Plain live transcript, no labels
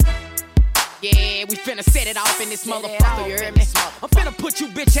Yeah, we finna set it off in this motherfucker, you heard me? I'm finna put you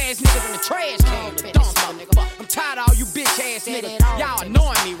bitch ass niggas in the trash can, the dumpster, nigga. I'm tired of all you bitch ass niggas. Y'all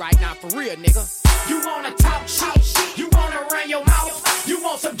annoying me right now, for real, nigga. You wanna talk shit, you wanna run your mouth, you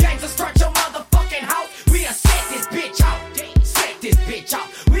want some gangsters strut your motherfucking house. We'll set this bitch off, set this bitch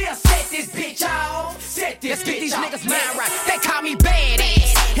off. We'll set this bitch off, set this Let's bitch get these off. Niggas mind right. They call me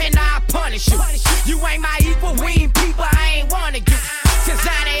badass, and I punish you. You ain't my equal, we ain't people, I ain't one of you. Since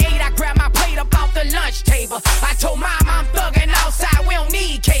 98, I grabbed my plate up off the lunch table. I told mom I'm thugging outside, we don't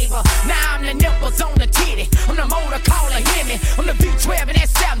need cable. Now I'm the nipples on the titty, I'm the motor caller Hemi, I'm the V12 and that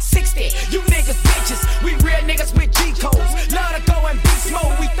 760. You niggas bitches, we real niggas with G codes. Love to go in beast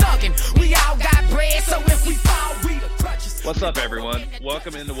mode, we thuggin'. We all got bread, so if we fall, we the crutches. What's up, everyone?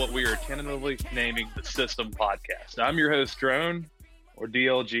 Welcome into what we are tentatively naming the System Podcast. I'm your host, Drone, or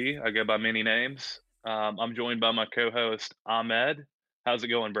DLG. I go by many names. I'm joined by my co-host, Ahmed. How's it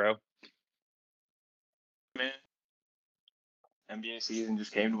going, bro? Man, NBA season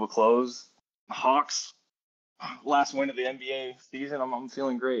just came to a close. The Hawks, last win of the NBA season. I'm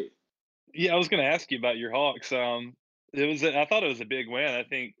feeling great. Yeah, I was going to ask you about your Hawks. I thought it was a big win. I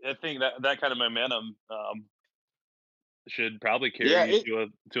think that kind of momentum should probably carry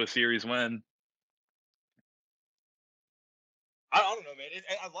you to a series win. I don't know, man.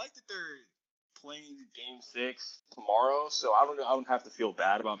 I like that they're playing Game 6 tomorrow, so I don't have to feel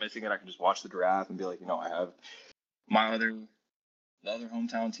bad about missing it. I can just watch the draft and be like, I have the other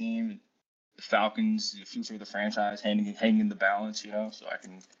hometown team, the Falcons, the future of the franchise, hanging in the balance, so I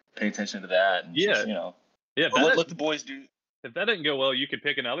can pay attention to that. And yeah, just, let the boys do. If that didn't go well, you could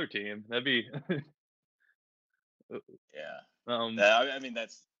pick another team. That'd be yeah. I mean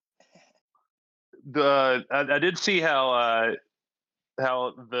that's I did see how I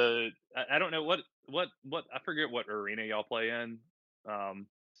don't know what I forget what arena y'all play in.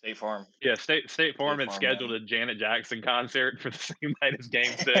 State Farm. Yeah, State Farm had scheduled a Janet Jackson concert for the same night as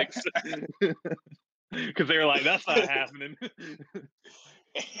Game 6 because they were like, "That's not happening."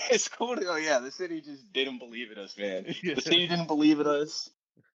 It's cool to go. Yeah, the city just didn't believe in us, man. Yeah. The city didn't believe in us.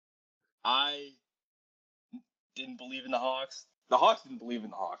 I didn't believe in the Hawks. The Hawks didn't believe in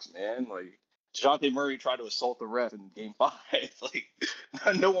the Hawks, man. Like, DeJounte Murray tried to assault the ref in Game 5. Like,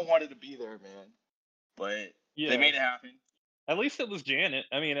 no one wanted to be there, man. But they made it happen. At least it was Janet.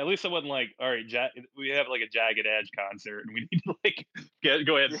 I mean, at least it wasn't like, all right, we have like a Jagged Edge concert, and we need to like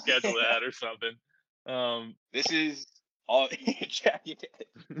go ahead and schedule that or something. This is all Jagged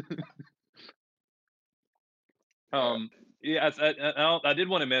Edge. Yeah, I did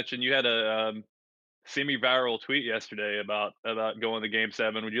want to mention you had a semi-viral tweet yesterday about going to Game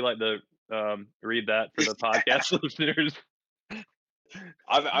 7. Would you like to read that for the podcast listeners?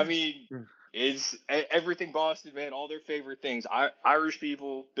 I mean, it's everything Boston, man. All their favorite things: Irish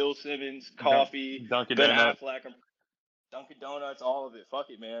people, Bill Simmons, coffee, Dunkin' Ben Donuts. Affleck, Dunkin' Donuts, all of it. Fuck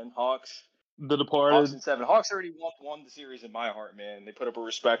it, man. Hawks. The Departed. Hawks in 7. Hawks already won the series in my heart, man. They put up a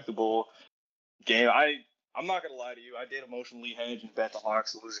respectable game. I'm not gonna lie to you. I did emotionally hedge and bet the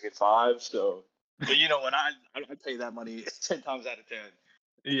Hawks losing in 5. So, but when I pay that money 10 times out of 10.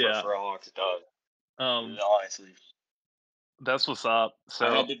 Yeah. For a Hawks dog. Honestly. That's what's up. So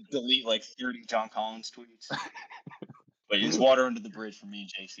I had to delete like 30 John Collins tweets. But it's water under the bridge for me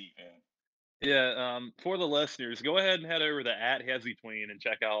and JC, man. Yeah, for the listeners, go ahead and head over to @HezzyTween and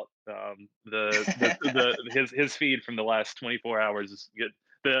check out his feed from the last 24 hours is good.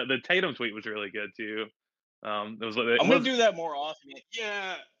 The Tatum tweet was really good too. I'm gonna do that more often.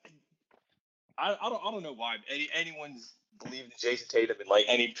 Yeah, I don't know why anyone's believed in Jason Tatum in like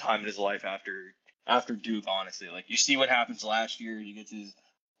any time in his life after Duke. Honestly, like you see what happens last year. He gets his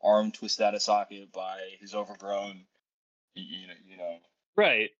arm twisted out of socket by his overgrown.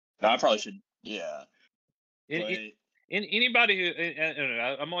 Right. No, I probably should. Yeah. Anybody who I don't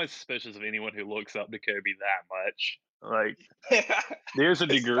know, I'm always suspicious of anyone who looks up to Kobe that much. Like, there's a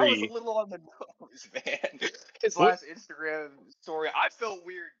degree. That was a little on the nose, man. His last Instagram story, I felt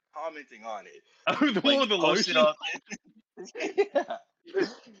weird commenting on it. Oh, the one with the lotion. Yeah.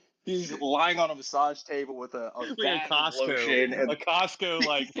 He's lying on a massage table with a Costco lotion and a Costco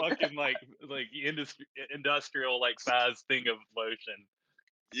like fucking like industrial like size thing of lotion.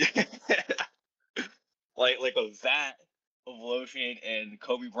 Yeah. like a vat of lotion and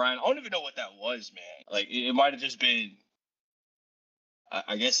Kobe Bryant. I don't even know what that was, man. Like it might have just been,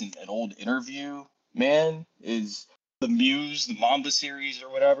 I guess, an old interview. Man, is the Mamba series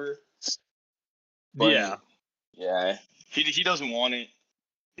or whatever. But, yeah. He doesn't want it.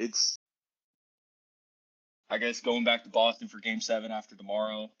 It's, I guess, going back to Boston for Game 7 after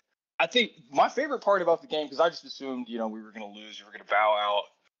tomorrow. I think my favorite part about the game, because I just assumed, we were going to lose, we were going to bow out.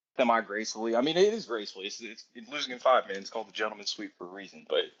 semi-gracefully. I mean, it is gracefully. It's losing in 5, man. It's called the gentleman's sweep for a reason.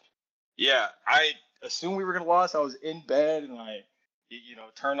 But yeah, I assumed we were gonna lose. I was in bed and I,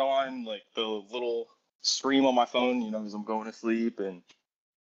 turned on like the little stream on my phone, as I'm going to sleep and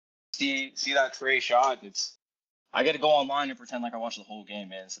see that Trey shot. And I get to go online and pretend like I watched the whole game,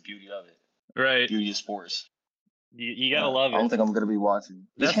 man. It's the beauty of it. Right. Beauty of sports. You gotta love it. I don't think I'm gonna be watching.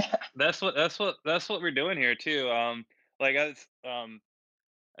 That's what we're doing here too. Like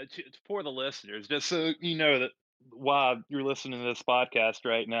for the listeners, just so you know that why you're listening to this podcast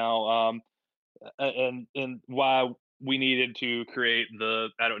right now, and why we needed to create the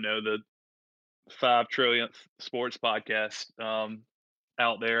the 5 trillionth sports podcast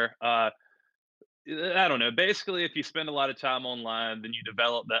out there. I don't know. Basically, if you spend a lot of time online, then you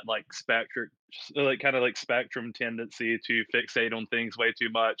develop that spectrum tendency to fixate on things way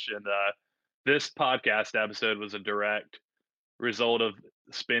too much. And this podcast episode was a direct result of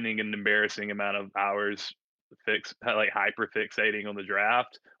spending an embarrassing amount of hours hyper fixating on the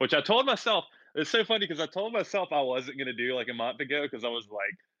draft, which I told myself. It's so funny because I told myself I wasn't going to do like a month ago because I was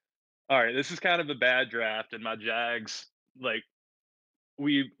like, all right, this is kind of a bad draft, and my Jags like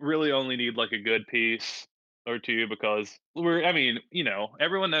we really only need like a good piece or two because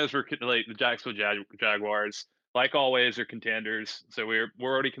everyone knows we're like the Jacksonville Jaguars, like always, are contenders. So we're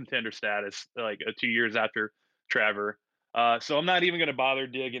already contender status, like 2 years after Trevor. So I'm not even going to bother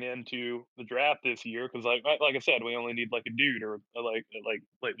digging into the draft this year because, like I said, we only need like a dude or like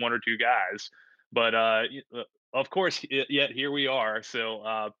one or two guys. But of course, yet here we are.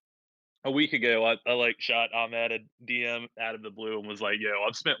 So a week ago, I like shot Ahmed a DM out of the blue and was like, "Yo,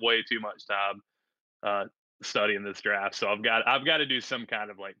 I've spent way too much time uh, studying this draft, so I've got to do some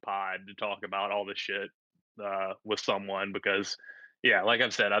kind of like pod to talk about all this shit with someone because, yeah, like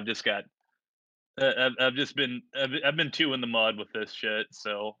I've said, I've just got I've been too in the mud with this shit.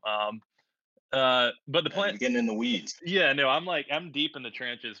 So, but the plan, getting in the weeds. yeah, no, I'm deep in the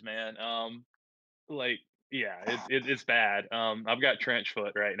trenches, man. Like, yeah, it's bad. I've got trench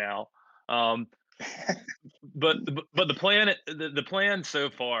foot right now. Um, but the plan so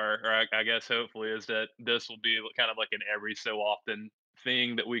far, or I guess hopefully, is that this will be kind of like an every so often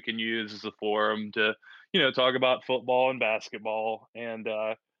thing that we can use as a forum to talk about football and basketball, and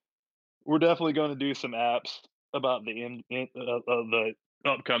we're definitely going to do some apps about the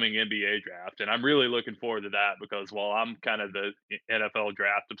upcoming NBA draft, and I'm really looking forward to that because while I'm kind of the NFL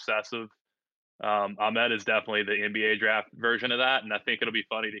draft obsessive, Ahmed is definitely the NBA draft version of that, and I think it'll be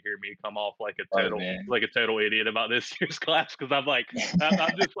funny to hear me come off like a total idiot about this year's class because I'm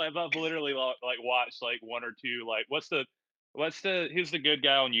just like I've literally like watched like one or two like who's the good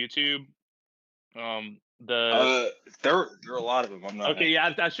guy on YouTube? There are a lot of them. I'm not Okay,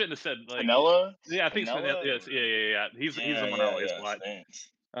 yeah, I shouldn't have said like Panella. yeah, I think Panella. yes, yeah. He's the one I always watch.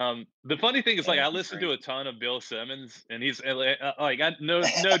 Thanks. The funny thing is, like, I Thanks, listen great. to a ton of Bill Simmons, and he's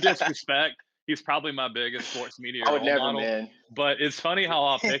no disrespect. He's probably my biggest sports media I would role never, model. man. But it's funny how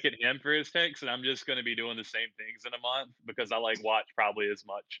I'll pick at him for his takes, and I'm just going to be doing the same things in a month because I like watch probably as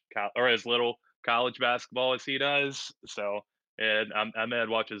much or as little college basketball as he does. So, and Ahmed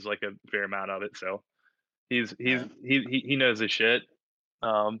watches like a fair amount of it. So he knows his shit.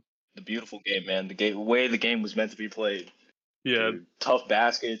 The beautiful game, man. The way the game was meant to be played. Yeah. Dude, tough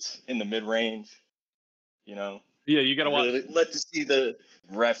baskets in the mid range. Yeah, you gotta watch. Really let to see the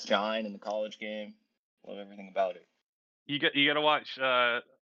ref shine in the college game. Love everything about it. You gotta watch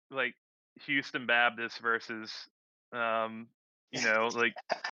like Houston Baptist versus like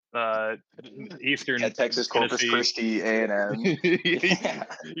Eastern Texas Corpus Tennessee. Christi A&M.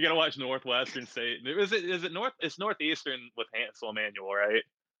 You gotta watch Northwestern State. Is it North? It's Northeastern with Hansel Emmanuel, right?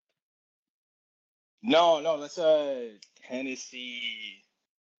 No, that's Tennessee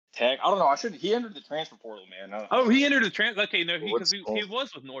Tech. I don't know. He entered the transfer portal, man. Oh, he entered the transfer. Okay, no, he was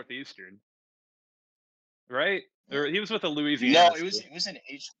with Northeastern, right? Or he was with the Louisiana. No, it was an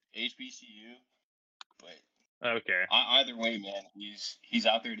HBCU, but okay. Either way, man, he's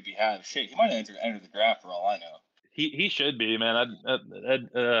out there to be had. Shit, he might enter the draft for all I know. He should be, man.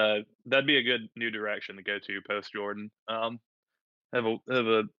 That'd be a good new direction to go to post Jordan. Have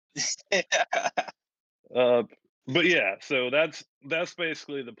a but yeah, so that's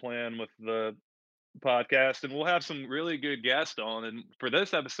basically the plan with the podcast, and we'll have some really good guests on. And for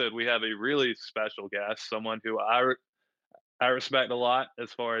this episode, we have a really special guest, someone who I respect a lot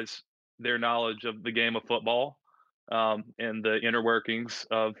as far as their knowledge of the game of football, and the inner workings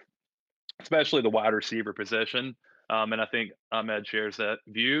of especially the wide receiver position. And I think Ahmed shares that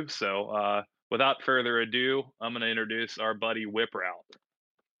view. So without further ado, I'm going to introduce our buddy Whip Route.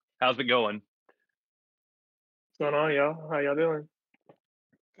 How's it going? What's going on, y'all? How y'all doing?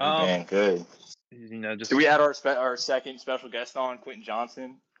 Man, good. Just Do we add our second special guest on, Quentin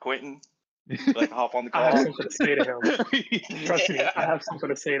Johnson? Quentin, like to hop on the I have call? something to say to him. Trust me, I have something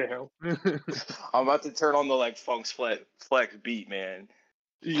to say to him. I'm about to turn on the like Funk's Flex beat, man.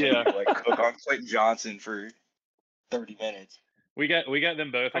 Yeah, Like cook on Quentin Johnson for 30 minutes. we got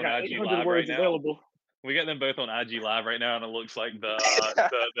them both I on got IG 800 Live words right now. available. We got them both on IG Live right now, and it looks like the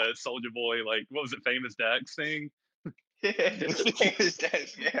Soldier Boy, like, what was it, Famous Dex thing? Famous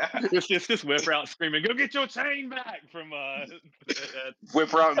Dex, yeah. It's just this whip out screaming, "Go get your chain back!" from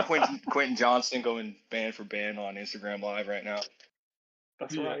Whip out and Quentin Johnson going band for band on Instagram Live right now.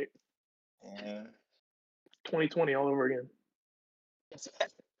 That's Yeah. right. Yeah. 2020 all over again.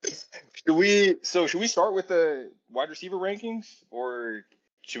 Should we start with the wide receiver rankings, or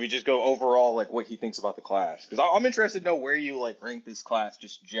should we just go overall, like what he thinks about the class? Because I'm interested to know where you like rank this class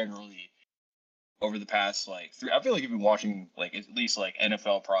just generally over the past like three. I feel like you've been watching like at least like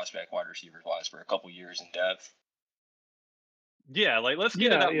NFL prospect wide receivers wise for a couple years in depth. Yeah, like let's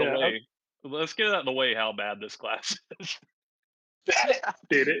get it out Yeah, the way. Let's get it out the way how bad this class is.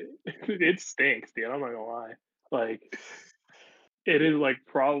 Dude, it stinks, dude. I'm not gonna lie. Like, it is like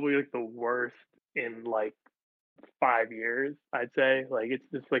probably like the worst in like 5 years, I'd say. Like, it's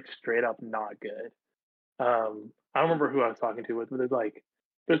just like straight up not good. I don't remember who I was talking to with, but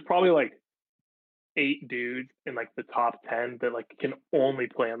there's probably like 8 dudes in like the top 10 that like can only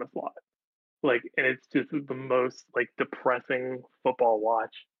play on the slot. Like, and it's just the most like depressing football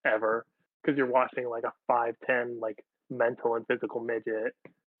watch ever because you're watching like a 5'10" like mental and physical midget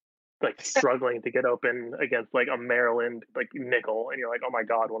like struggling to get open against like a Maryland like nickel, and you're like, oh my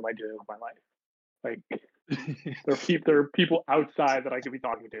god, what am I doing with my life? Like, there are people outside that I could be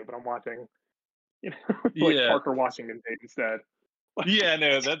talking to, but I'm watching, like Yeah. Parker Washington tape instead. Yeah,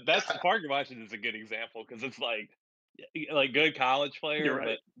 no, that's Parker Washington is a good example because it's like good college player, You're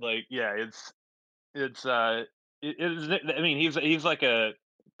right. but like yeah, it's I mean he's like a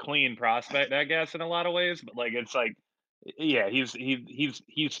clean prospect, I guess, in a lot of ways, but like it's like yeah, he's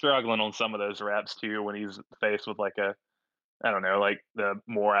struggling on some of those reps too when he's faced with like a I don't know, like the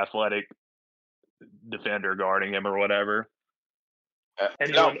more athletic defender guarding him or whatever.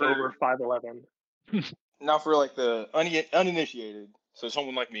 Anyone over 5'11". Now for like the uninitiated, so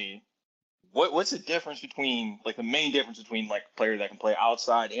someone like me, what's the difference between like the main difference between like a player that can play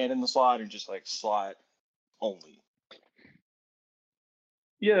outside and in the slot, and just like slot only?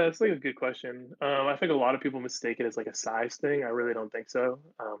 Yeah, that's like a good question. I think a lot of people mistake it as like a size thing. I really don't think so.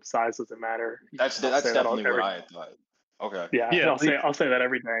 Size doesn't matter. That's I'll say that definitely what I thought. Okay. Yeah, Yeah, I'll say that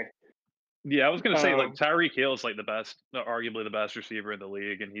every day. Yeah, I was gonna say like Um, Tyreek Hill's like arguably the best receiver in the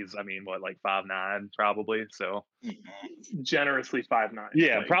league, and he's I mean what like 5'9" probably. So Generously 5'9".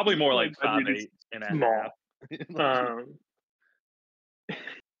 yeah, Like, probably more like that dude 5'8" is and a small. half.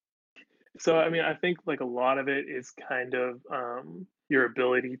 So I mean, I think like a lot of it is kind of your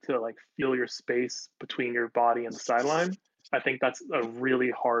ability to like feel your space between your body and the sideline. I think that's a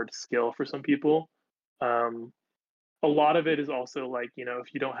really hard skill for some people. Um, a lot of it is also like,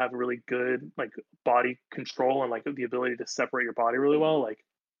 if you don't have really good like body control and like the ability to separate your body really well, like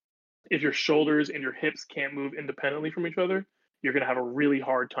if your shoulders and your hips can't move independently from each other, you're going to have a really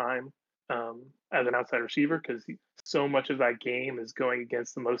hard time as an outside receiver because so much of that game is going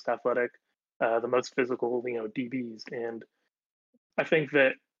against the most athletic, the most physical, DBs. And I think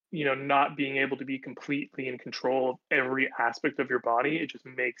that, not being able to be completely in control of every aspect of your body, it just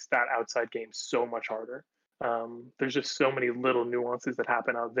makes that outside game so much harder. There's just so many little nuances that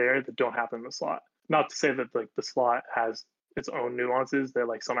happen out there that don't happen in the slot. Not to say that like the slot has its own nuances that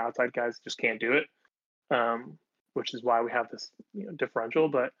like some outside guys just can't do it, which is why we have this differential.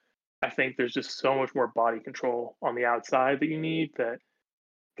 But I think there's just so much more body control on the outside that you need that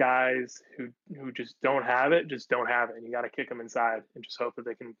guys who just don't have it just don't have it, and you got to kick them inside and just hope that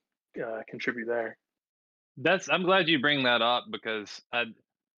they can contribute there. I'm glad you bring that up because I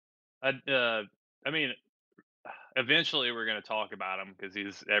mean, eventually we're going to talk about him because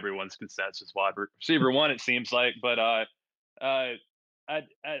he's everyone's consensus wide receiver one, it seems like. But I by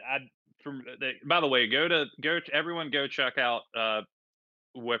the way, everyone go check out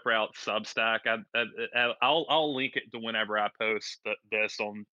Whip Route Substack. I'll link it to whenever I post this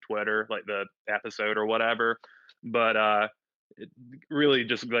on Twitter, like the episode or whatever. But really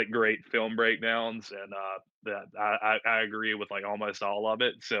just like great film breakdowns, and that I agree with like almost all of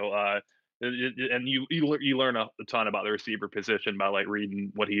it. So and you learn a ton about the receiver position by like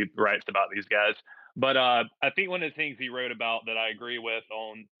reading what he writes about these guys. But I think one of the things he wrote about that I agree with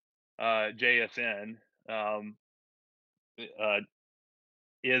on JSN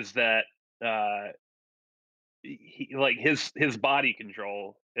is that he, like his body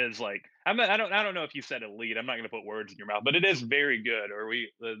control is like I don't know if you said elite. I'm not going to put words in your mouth, but it is very good. Or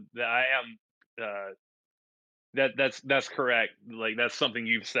I am that's correct. Like that's something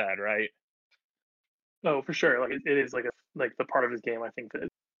you've said, right? Oh, for sure. Like it is like the part of his game I think that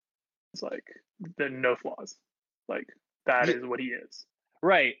is like the no flaws. Like that Yeah, is what he is.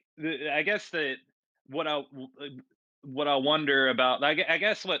 right. I guess that what I what I wonder about, I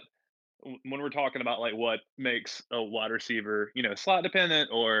guess what when we're talking about like what makes a wide receiver, slot dependent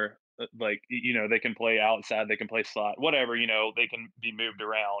or like they can play outside, they can play slot, whatever, they can be moved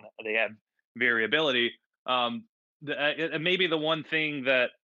around, they have variability. Maybe the one thing that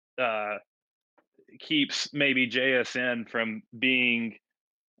uh, keeps maybe JSN from being,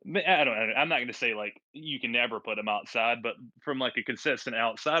 I don't know. I'm not going to say like you can never put him outside, but from like a consistent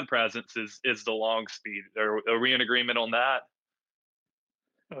outside presence is the long speed. Are we in agreement on that?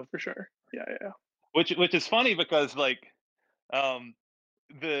 Oh, for sure. Yeah, yeah. Which is funny because like um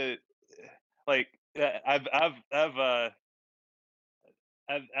the like I've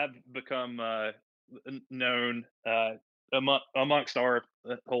become known amongst our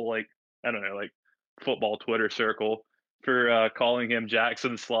whole like I don't know like football Twitter circle for calling him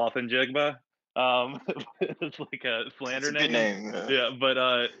Jackson Sloth and Jigba. It's like a It's slander a good name. name.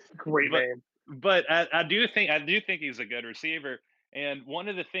 Yeah, Great but name. I do think he's a good receiver. And one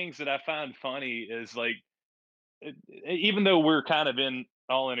of the things that I find funny is like even though we're kind of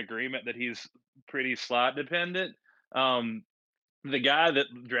all in agreement that he's pretty slot dependent, um, the guy that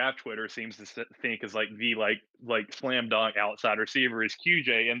draft Twitter seems to think is like the like slam dunk outside receiver is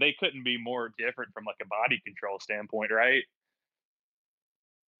QJ, and they couldn't be more different from like a body control standpoint, right?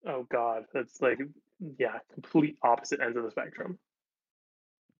 Oh God, that's like yeah, complete opposite ends of the spectrum.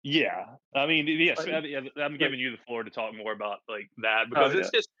 Yeah, I mean, yes, Like I'm like giving you the floor to talk more about like that oh because yeah.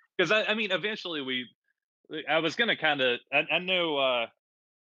 it's just because I mean, eventually I was gonna kind of I know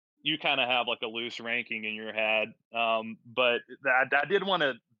you kind of have like a loose ranking in your head. But I did want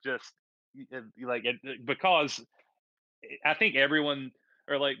to just because I think everyone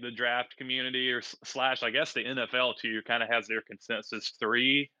or like the draft community or slash I guess the NFL too kind of has their consensus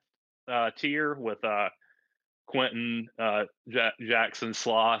three tier with Quentin, Jackson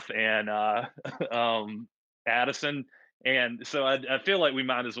Sloth, and Addison. And so I feel like we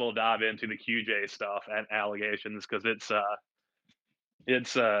might as well dive into the QJ stuff and allegations because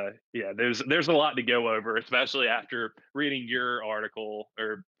it's yeah, there's a lot to go over, especially after reading your article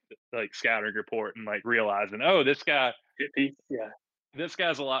or like scouting report and like realizing, oh, Yeah. this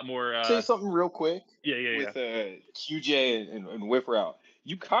guy's a lot more Say something real quick yeah, yeah, yeah. with QJ and Whip Route.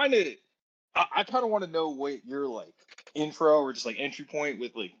 You kind of, I kind of want to know what your like intro or just like entry point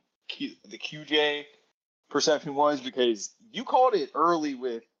with like the QJ perception was because you called it early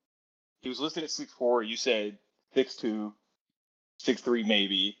with he was listed at 6'4", you said 6'2", 6'3"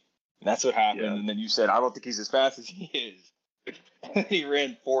 maybe, and that's what happened. Yeah. And then you said I don't think he's as fast as he is. He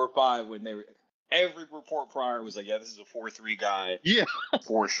ran 4.5 when they were. Every report prior was like, yeah, this is a 4.3 guy Yeah.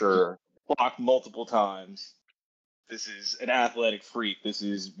 for sure. Blocked multiple times. This is an athletic freak. This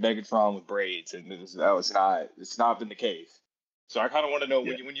is Megatron with braids, and that was not. It's not been the case. So I kind of want to know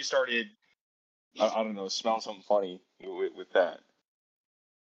Yeah. when you started. I don't know, smell something funny with that.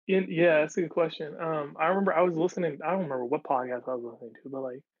 Yeah, that's a good question. I remember I was listening. I don't remember what podcast I was listening to, but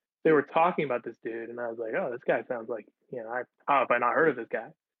like they were talking about this dude, and I was like, "Oh, this guy sounds like how have I not heard of this guy?"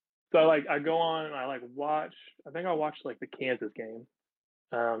 So I go on and I like watch. I think I watched like the Kansas game,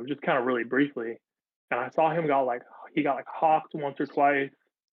 just kind of really briefly, and I saw he got like hawked once or twice,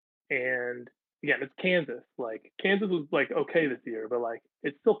 and again, it's Kansas. Like Kansas was like okay this year, but like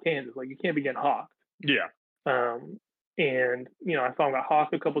it's still Kansas. Like you can't be getting hawked. Yeah. Um, and I saw him got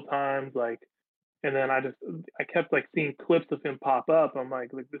hawked a couple times, like, and then I kept like seeing clips of him pop up. I'm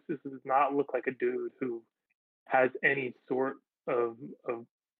like this does not look like a dude who has any sort of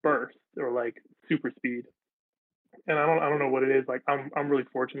burst or like super speed. And I don't know what it is. Like I'm really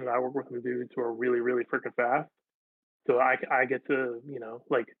fortunate. I work with some dudes who are really really freaking fast. So I get to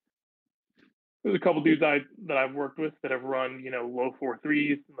like there's a couple dudes that I've worked with that have run low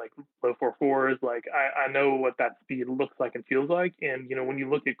 4.3s, like low 4.4s. Like I know what that speed looks like and feels like. And when you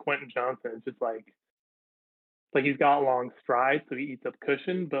look at Quentin Johnson, it's just like he's got long strides, so he eats up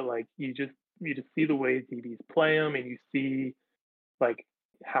cushion. But like you just see the way DBs play him, and you see like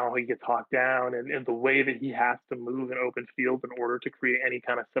how he gets hawked down, and the way that he has to move in open field in order to create any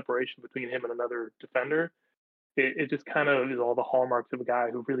kind of separation between him and another defender. It just kind of is all the hallmarks of a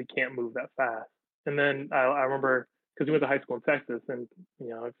guy who really can't move that fast. And then I remember because we went to high school in Texas, and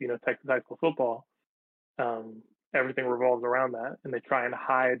if you know Texas high school football, um, everything revolves around that, and they try and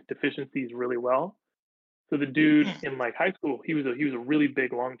hide deficiencies really well. So the dude in like high school, he was a really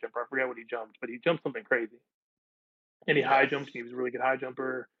big long jumper. I forget what he jumped, but he jumped something crazy. And he high Okay. jumped. He was a really good high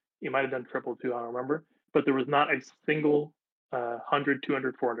jumper. He might have done triple too. I don't remember. But there was not a single 100,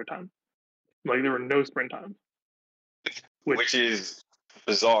 200, 400 time. Like there were no sprint times. Which is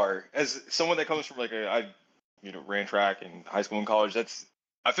bizarre. As someone that comes from like ran track in high school and college,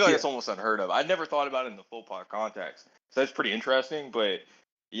 I feel like that's almost unheard of. I never thought about it in the full pod context. So that's pretty interesting. But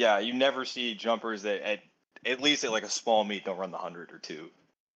yeah, you never see jumpers that at least at like a small meet don't run the 100 or 2.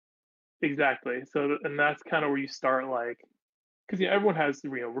 Exactly. So and that's kind of where you start like because everyone has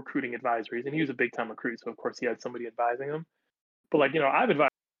recruiting advisories, and he was a big time recruit, so of course he had somebody advising him. But like I've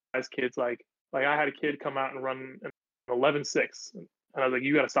advised kids like I had a kid come out and run an 11.6, and I was like,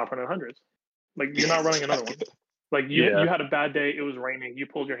 you got to stop running hundreds. Like you're not running another one. Like you had a bad day, it was raining, you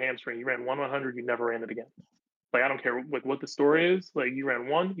pulled your hamstring, you ran 100, you never ran it again. Like I don't care what the story is. Like you ran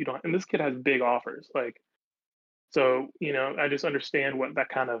one, you don't. And this kid has big offers. Like so, I just understand what that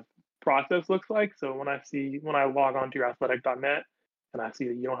kind of process looks like. So when I log on to your athletic.net and I see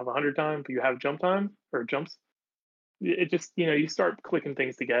that you don't have 100 time, but you have jump time or jumps, it just, you start clicking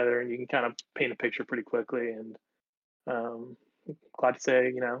things together and you can kind of paint a picture pretty quickly. And um, glad to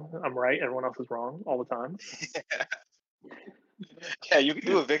say, I'm right. Everyone else is wrong all the time. Yeah, you can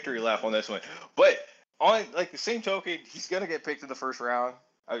do a victory lap on this one. But on like the same token, he's gonna get picked in the first round.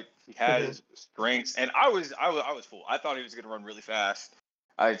 He has strengths, and I was full. I thought he was gonna run really fast.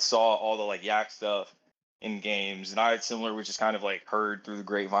 I saw all the like yak stuff in games, and I had similar, which is kind of like heard through the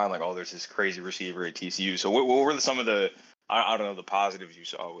grapevine, like, oh, there's this crazy receiver at TCU. So what were some of the I don't know, the positives you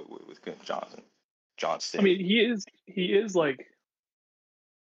saw with Quentin Johnston? I mean, he is like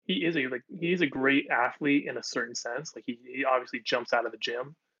he is a great athlete in a certain sense. Like he obviously jumps out of the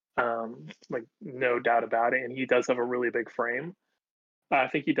gym, like no doubt about it, and he does have a really big frame. I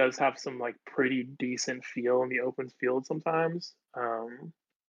think he does have some like pretty decent feel in the open field sometimes.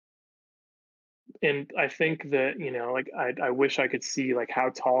 And I think that like I wish I could see like how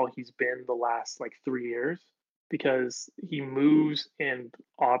tall he's been the last like 3 years, because he moves and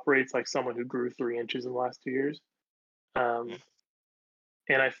operates like someone who grew 3 inches in the last 2 years.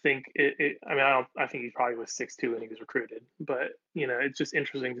 And I think I mean, I think he probably was 6'2" when he was recruited, but it's just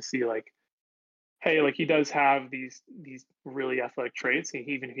interesting to see like, hey, like he does have these really athletic traits,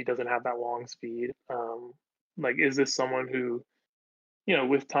 even if he doesn't have that long speed. Like, is this someone who,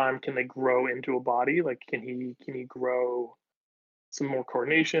 with time, can they grow into a body? Like, can he grow some more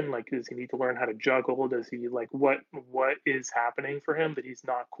coordination? Like, does he need to learn how to juggle? Does he like what is happening for him that he's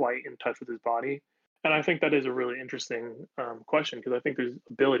not quite in touch with his body? And I think that is a really interesting question, because I think there's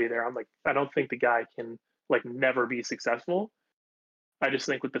ability there. I don't think the guy can like never be successful. I just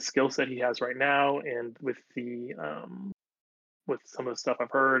think with the skill set he has right now, and with some of the stuff I've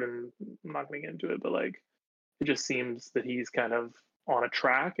heard, and I'm not going to get into it, but like it just seems that he's kind of on a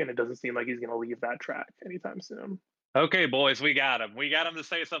track, and it doesn't seem like he's going to leave that track anytime soon. Okay, boys, we got him. We got him to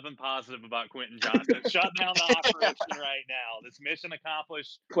say something positive about Quentin Johnston. Shut down the operation right now. This mission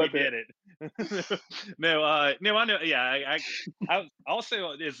accomplished. Clip we did it. No, I know. Yeah, I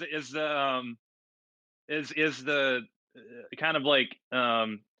also is the kind of like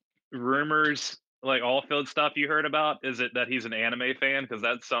rumors, like all field stuff you heard about. Is it that he's an anime fan? Because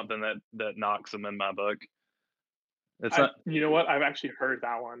that's something that knocks him in my book. It's not. You know what? I've actually heard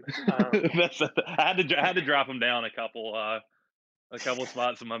that one. I had to drop him down a couple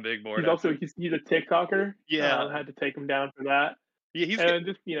spots on my big board. He's a TikToker. Yeah, had to take him down for that. Yeah, and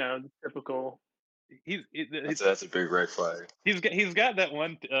just typical. That's a big red flag. He's got that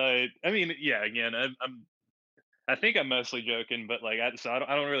one. I mean, yeah. Again, I think I'm mostly joking, but like, I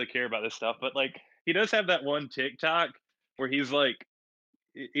don't really care about this stuff. But like, he does have that one TikTok where he's like,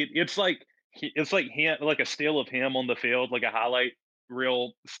 it's like him, like a still of him on the field, like a highlight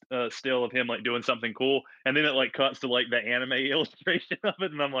real still of him like doing something cool, and then it like cuts to like the anime illustration of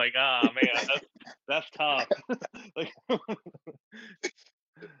it, and I'm like, man, that's tough. Like,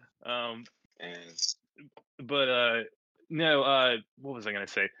 but no, what was I gonna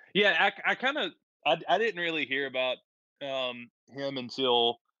say? Yeah, I kind of I didn't really hear about him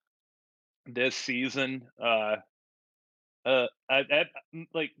until this season. I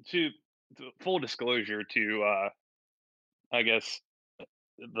like to full disclosure to I guess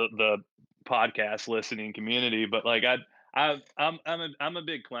the podcast listening community, but like I'm a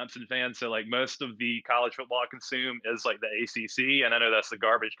big Clemson fan, so like most of the college football I consume is like the ACC, and I know that's the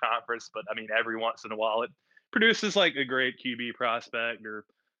garbage conference, but I mean every once in a while it produces like a great QB prospect, or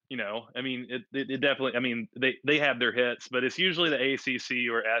I mean it definitely, I mean they have their hits, but it's usually the ACC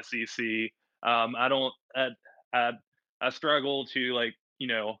or SEC. I don't I struggle to like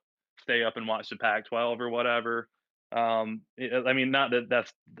stay up and watch the Pac-12 or whatever. I mean, not that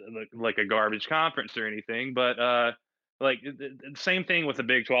that's like a garbage conference or anything, but like same thing with the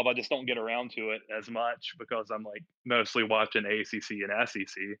Big 12. I just don't get around to it as much because I'm like mostly watching ACC and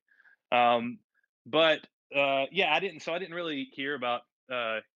SEC. Um, but yeah, I didn't really hear about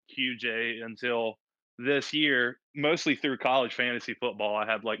QJ until this year, mostly through college fantasy football. I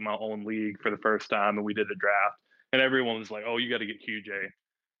had like my own league for the first time, and we did a draft, and everyone was like, "Oh, you got to get QJ."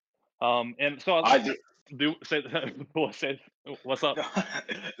 And so I did. do say what's up?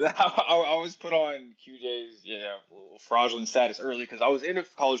 I was put on QJ's fraudulent status early because I was in a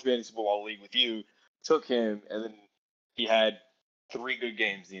college fantasy football league with you, took him, and then he had 3 good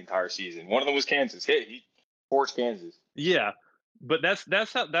games the entire season. One of them was Kansas. He torched Kansas. Yeah, but that's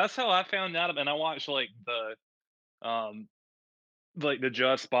how I found out, and I watched um like the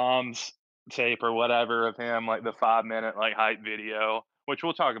Just Bombs tape or whatever of him, like the 5 minute like hype video, which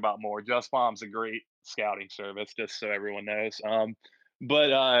we'll talk about more. Just Bomb's a great scouting service, just so everyone knows.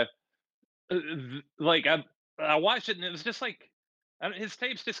 But like I watched it and it was just like his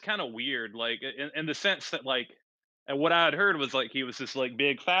tape's just kind of weird, like in the sense that like, and what I had heard was like he was this like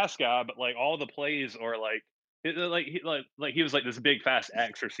big fast guy, but like all the plays are like like he was like this big fast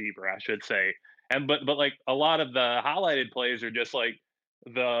X receiver, I should say. And but like a lot of the highlighted plays are just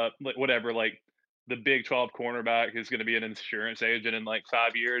the like whatever like the Big 12 cornerback who's going to be an insurance agent in like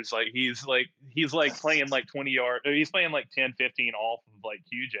 5 years. Like he's like playing like 20 yards, or he's playing like 10, 15 off of like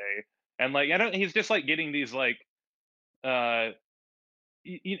QJ, and like I don't, he's just like getting these like uh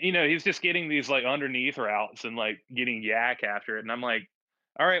you know, he's just getting these like underneath routes and like getting yak after it, and I'm like,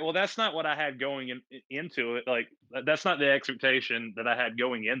 all right, well, that's not what I had going into it. Like, that's not the expectation that I had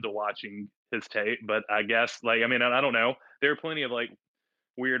going into watching his tape. But I guess, like, I mean, I don't know. There are plenty of like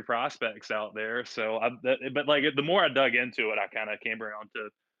weird prospects out there. So, but like the more I dug into it, I kind of came around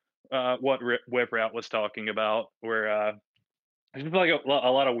to what Whip Route was talking about, where there's just like a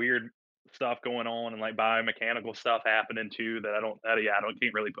lot of weird stuff going on and like biomechanical stuff happening too that I don't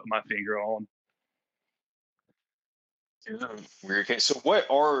can't really put my finger on. Weird case. So what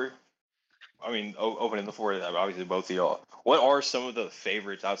are, I mean, opening the floor to that, obviously both of y'all. What are some of the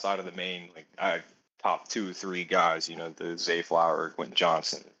favorites outside of the main, like top 2, 3 guys? You know, the Zayflower, Quentin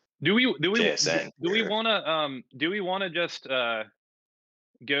Johnson, JSN. Do we want to just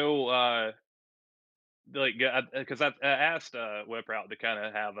go like because I asked Whip Route to kind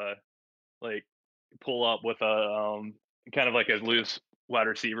of have a like pull up with a kind of like a loose wide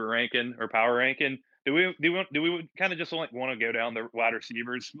receiver ranking or power ranking. Do we kind of just like want to go down the wide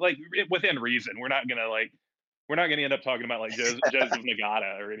receivers like within reason? We're not gonna end up talking about like Joseph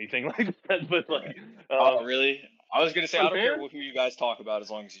Nagata or anything like that. But like, Oh, really? I was gonna say I don't care Unfair? who you guys talk about as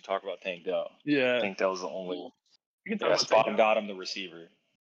long as you talk about Tank Dell. yeah. Tank Dell's the only. You can talk Yeah, about spot Tank him, Dell. got him the receiver.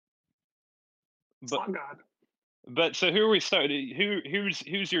 But Oh God. but so who are we starting?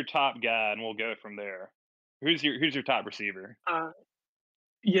 Who's your top guy, and we'll go from there. Who's your top receiver?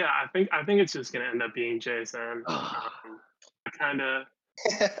 Yeah, I think it's just gonna end up being Jason. I kind of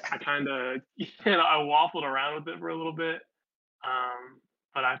you know I waffled around with it for a little bit,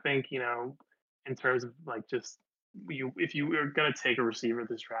 but I think you know in terms of like just you if you were gonna take a receiver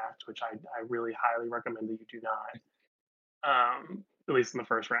this draft, which I really highly recommend that you do not, at least in the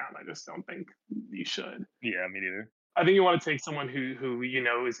first round. I just don't think you should. Yeah, me neither. I think you want to take someone who you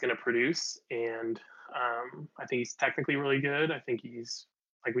know is going to produce, and I think he's technically really good. I think he's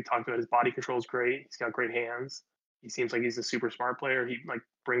like we talked about. His body control is great. He's got great hands. He seems like he's a super smart player. He like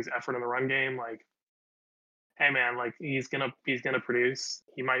brings effort in the run game. Like, hey man, like he's gonna produce.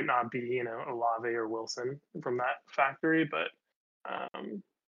 He might not be you know Olave or Wilson from that factory, but um,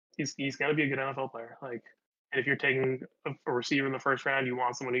 he's gonna be a good NFL player. Like, and if you're taking a receiver in the first round, you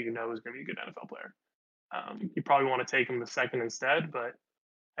want someone who you know is going to be a good NFL player. You probably want to take him the second instead, but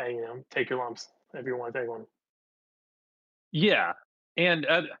hey, you know, take your lumps if you want to take one. Yeah, and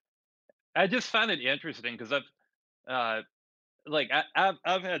I just find it interesting because uh,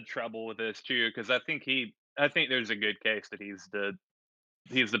 I've had trouble with this too because I think there's a good case that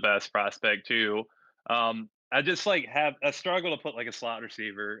he's the best prospect too. I just like have I struggle to put like a slot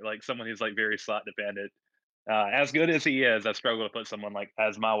receiver, like someone who's like very slot dependent. As good as he is, I struggle to put someone like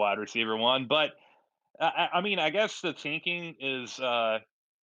as my wide receiver one. But I mean, I guess the thinking is the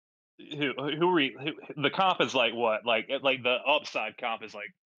comp is like what like the upside comp is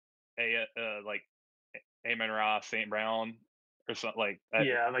like Amon Ross St. Brown or something like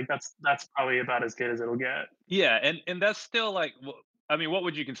Yeah, like that's probably about as good as it'll get. yeah, and that's still like I mean, what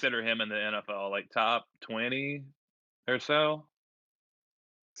would you consider him in the NFL? Like top 20 or so?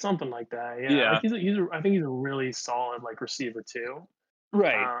 Something like that. Yeah, like Yeah. I think he's a really solid like receiver too.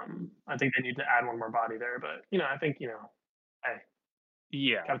 Right. I think they need to add one more body there, but I think hey,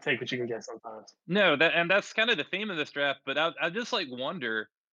 Yeah. gotta take what you can get sometimes. No, that's kind of the theme of this draft. But I just like wonder,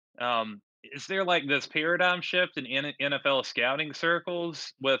 is there like this paradigm shift in NFL scouting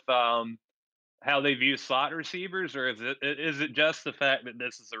circles with how they view slot receivers, or is it just the fact that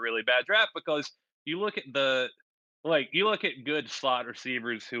this is a really bad draft? Because you look at you look at good slot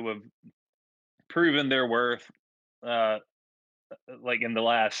receivers who have proven their worth, uh, like in the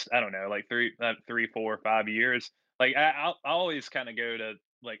last, I don't know, like 3, 4, 5 years. Like I always kind of go to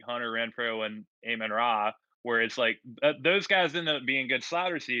like Hunter Renfro and Amon Ra, where it's like those guys end up being good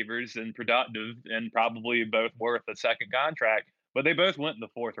slot receivers and productive, and probably both worth a second contract. But they both went in the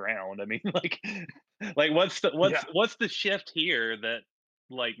fourth round. I mean, like Yeah, what's the shift here that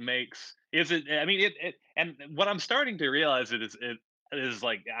like makes is it? I mean, it and what I'm starting to realize it is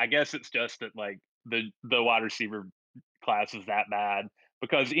like I guess it's just that like the wide receiver class is that bad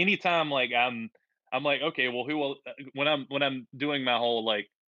because anytime like I'm like okay well who will when I'm doing my whole like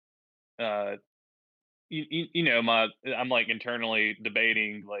uh my I'm like internally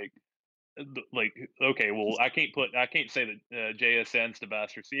debating like okay well I can't say that JSN's the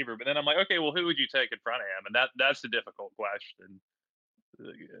best receiver, but then I'm like okay well who would you take in front of him, and that's the difficult question.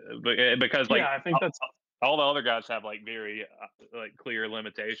 Because like yeah. I think that's all the other guys have like very like clear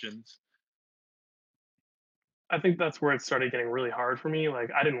limitations. I think that's where it started getting really hard for me.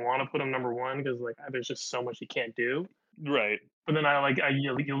 Like I didn't want to put him number one because like there's just so much he can't do. Right. But then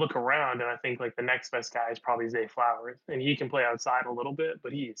you look around and I think like the next best guy is probably Zay Flowers, and he can play outside a little bit,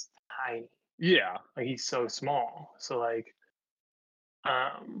 but he's tiny. Yeah. Like he's so small. So like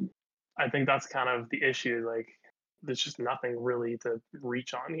um, I think that's kind of the issue. Like there's just nothing really to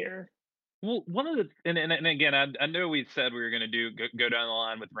reach on here. Well, one of the and again, I know we said we were going to go down the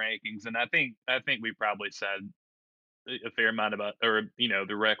line with rankings, and I think we probably said a fair amount about, or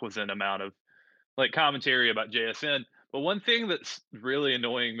the requisite amount of like commentary about JSN. But one thing that's really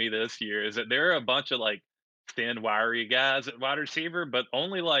annoying me this year is that there are a bunch of like thin, wiry guys at wide receiver, but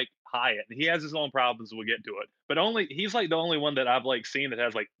only like Hyatt. And he has his own problems. We'll get to it, but only he's like the only one that I've like seen that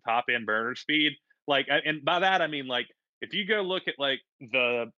has like top end burner speed. Like, and by that I mean like if you go look at like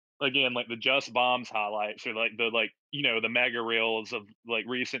the again like the Just Bombs highlights or like the mega reels of like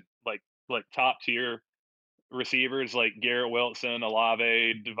recent like top tier receivers like Garrett Wilson,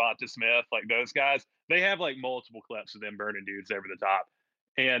 Olave, Devonta Smith, like those guys, they have like multiple clips of them burning dudes over the top.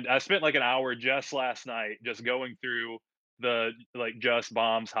 And I spent like an hour just last night just going through the like Just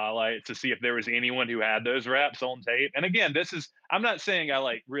Bombs highlights to see if there was anyone who had those reps on tape. And again, I'm not saying I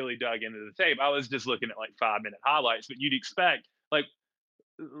like really dug into the tape. I was just looking at like 5 minute highlights, but you'd expect like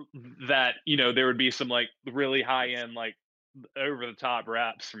that, there would be some like really high end, like over the top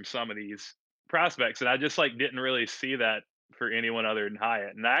reps from some of these prospects, and I just like didn't really see that for anyone other than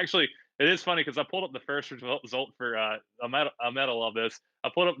Hyatt. And actually, it is funny because I pulled up the first result for I love this. I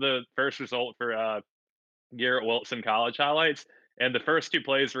pulled up the first result for Garrett Wilson college highlights, and the first two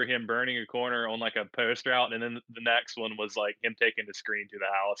plays were him burning a corner on like a post route, and then the next one was like him taking the screen to the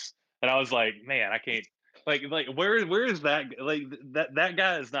house. And I was like, man, I can't like where is that that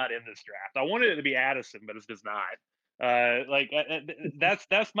guy is not in this draft. I wanted it to be Addison, but it's just not.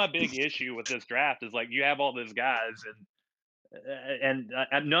 That's my big issue with this draft is like you have all those guys and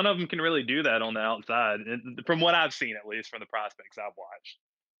none of them can really do that on the outside, and from what I've seen, at least from the prospects I've watched.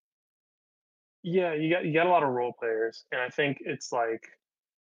 Yeah, you got a lot of role players, and I think it's like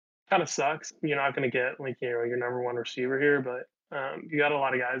kind of sucks. You're not going to get like your number one receiver here, but you got a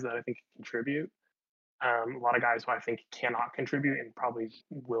lot of guys that I think can contribute. A lot of guys who I think cannot contribute and probably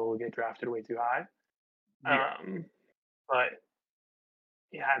will get drafted way too high. Yeah, But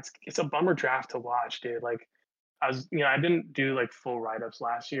yeah, it's a bummer draft to watch, dude. Like I didn't do like full write ups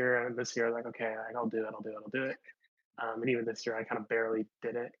last year, and this year I was like, okay, like, I'll do it. And even this year I kind of barely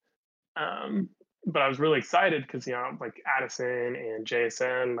did it. Um, but I was really excited because like Addison and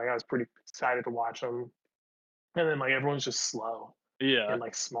JSN, like I was pretty excited to watch them. And then like everyone's just slow yeah, and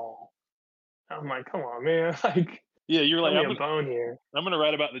like small. I'm like, come on, man, like yeah. You're throw like me a bone here. I'm gonna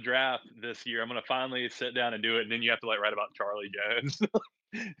write about the draft this year. I'm gonna finally sit down and do it, and then you have to like write about Charlie Jones.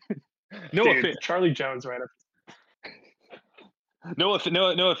 No Dude, offense, Charlie Jones right up. no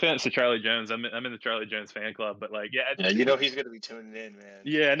offense to Charlie Jones. I'm in the Charlie Jones fan club, but like, yeah, Yeah, he's gonna be tuning in, man.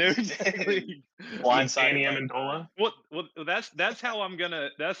 yeah, no, exactly. Blindsided Danny by Amendola. Well, that's how I'm gonna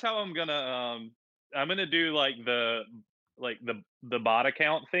do like the bot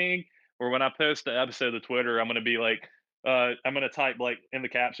account thing, where when I post the episode of Twitter, I'm gonna be like, I'm gonna type like in the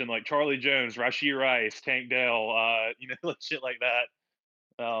caption like Charlie Jones, Rashee Rice, Tank Dell, like shit like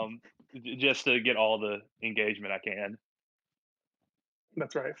that, just to get all the engagement I can.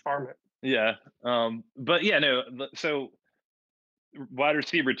 That's right. Farm it. Yeah. But yeah, no. So wide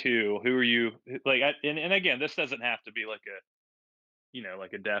receiver 2, who are you like? And again, this doesn't have to be like a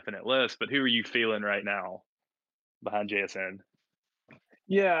like a definite list, but who are you feeling right now behind JSN?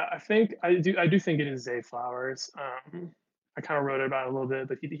 Yeah, I think I do think it is Zay Flowers. I kind of wrote about it a little bit,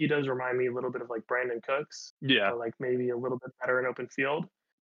 but he does remind me a little bit of like Brandon Cooks, Yeah. but like maybe a little bit better in open field.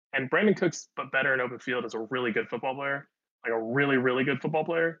 And Brandon Cooks, but better in open field, is a really good football player, like a really really good football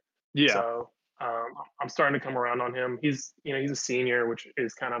player. Yeah. So I'm starting to come around on him. He's a senior, which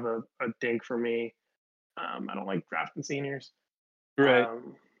is kind of a dink for me. I don't like drafting seniors. Right.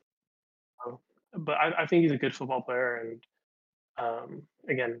 Um, so- but I think he's a good football player, and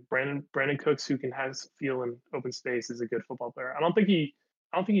again, Brandon Cooks, who can have feel in open space, is a good football player. I don't think he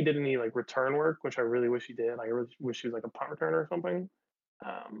did any like return work, which I really wish he did. Like, I really wish he was like a punt returner or something.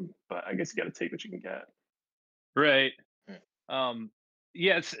 But I guess you got to take what you can get. Right. Hmm.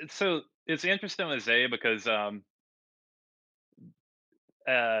 Yeah. So it's interesting with Zay because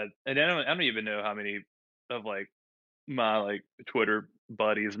and I don't even know how many of like my like Twitter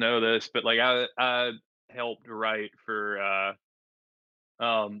buddies know this, but like I helped write for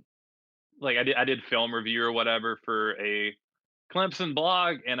um like I did film review or whatever for a Clemson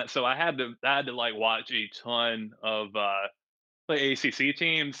blog, and so I had to like watch a ton of like ACC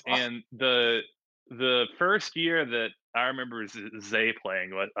teams, and the first year that I remember Zay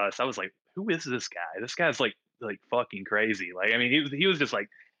playing with us, I was like, who is this guy? This guy's like fucking crazy. Like, I mean, he was just like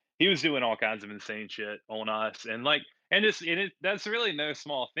he was doing all kinds of insane shit on us, and like that's really no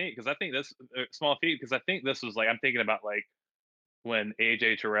small feat because I think this small feat because I think this was like I'm thinking about like when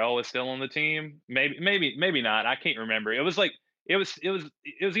AJ Terrell was still on the team. Maybe not. I can't remember. It was like it was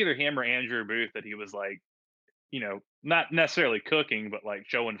either him or Andrew Booth that he was like not necessarily cooking, but like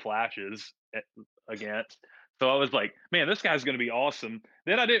showing flashes against. So I was like, man, this guy's going to be awesome.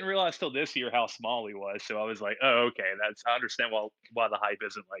 Then I didn't realize till this year how small he was. So I was like, oh, okay, I understand why the hype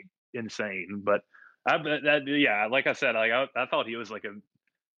isn't like insane. But yeah, like I said, like I thought he was like a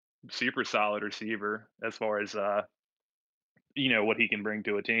super solid receiver as far as what he can bring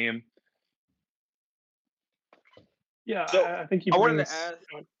to a team. Yeah, So I think he I wanted to brings.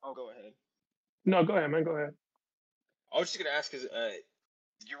 ask. Oh, go ahead. No, go ahead, man. Go ahead. I was just gonna ask because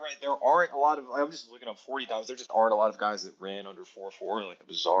you're right. There aren't a lot of. I'm just looking up 40 times. There just aren't a lot of guys that ran under 4.4. Like a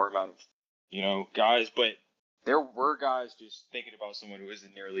bizarre amount of guys. But there were guys just thinking about someone who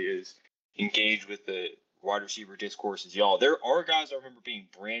isn't nearly as engaged with the wide receiver discourse as y'all. There are guys I remember being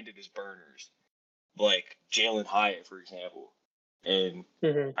branded as burners, like Jalen Hyatt, for example. And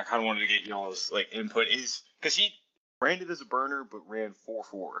Mhm. I kind of wanted to get y'all's like input is because he branded as a burner but ran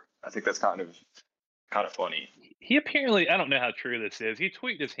 4.4. I think that's kind of funny. He apparently, I don't know how true this is. He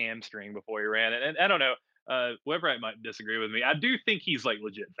tweaked his hamstring before he ran it, and I don't know. Webbright might disagree with me. I do think he's like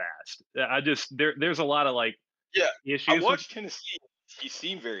legit fast. I just there's a lot of like Yeah, I issues with. watched Tennessee. He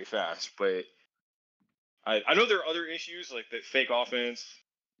seemed very fast, but I know there are other issues like the fake offense,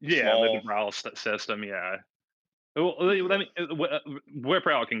 Yeah, the small. Brawl system. Yeah. Well, I Yeah. mean,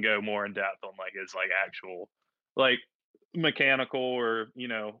 Whipprow can go more in depth on like his like actual like mechanical or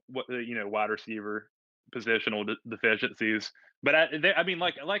what wide receiver positional deficiencies. But I mean,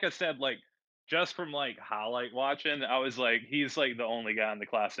 like I said, like just from like highlight watching, I was like, he's like the only guy in the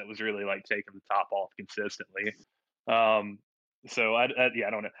class that was really like taking the top off consistently. So yeah, I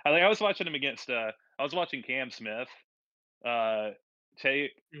don't know. I was watching him against. I was watching Cam Smith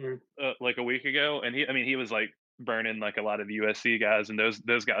tape Mhm. like a week ago, and he was like burning like a lot of the USC guys, and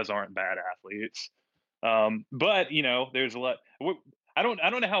those guys aren't bad athletes. But there's a lot. I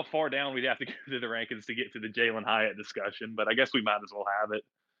don't know how far down we'd have to go to the rankings to get to the Jalen Hyatt discussion, but I guess we might as well have it.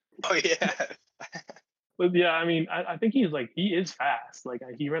 Oh yeah. But yeah, I mean, I think he is fast. Like,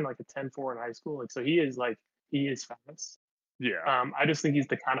 he ran like a 10.4 in high school. Like, so he is fast. Yeah, I just think he's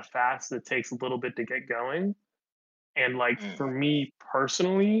the kind of fast that takes a little bit to get going. And like for me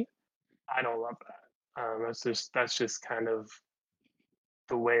personally, I don't love that. That's just kind of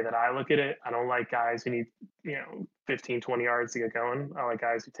the way that I look at it. I don't like guys who need 15, 20 yards to get going. I like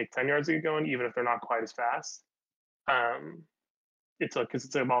guys who take 10 yards to get going, even if they're not quite as fast. Um, because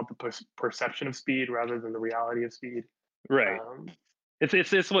it's about the perception of speed rather than the reality of speed. right. Um, It's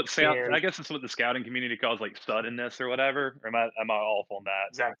what and I guess it's what the scouting community calls like suddenness or whatever. Or am I off on that?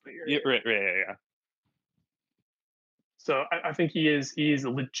 exactly. Yeah, right, yeah. So I think he is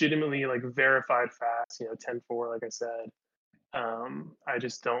legitimately like verified fast. 10.4, like I said. I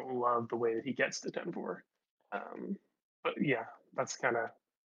just don't love the way that he gets to 10.4. But yeah, that's kind of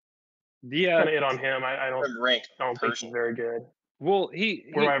Yeah. it on him. I don't Ranked don't think he's personally. very good. Well,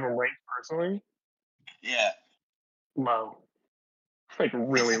 Where do I have him ranked personally? Yeah. Low. like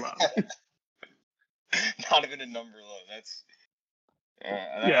really low. Not even a number low. That's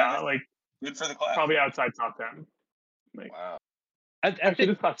Yeah, like good for the class. probably outside top 10. Like, Wow. actually,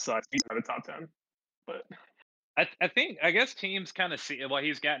 this class sucks. He's not a top 10, but I guess teams kind of see why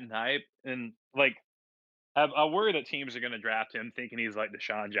he's gotten hype, and like I worry that teams are going to draft him thinking he's like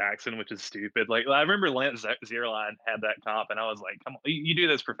Deshaun Jackson, which is stupid. Like I remember Lance Zierlein had that comp, and I was like, "Come on, you do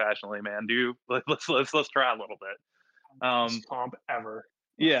this professionally, man. Let's try a little bit." best comp ever.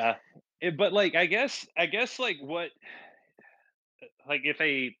 Yeah, but like I guess like what like if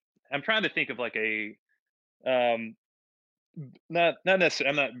I'm trying to think of like a um not necessarily,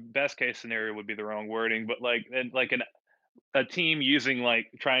 I'm not, best case scenario would be the wrong wording, but like and like a team using like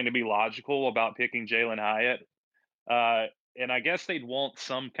trying to be logical about picking Jalen Hyatt. And I guess they'd want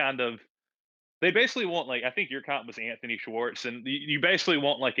some kind of, they basically want, like, I think your comp was Anthony Schwartz, and you basically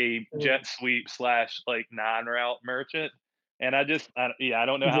want like a jet sweep slash like 9 route merchant. And I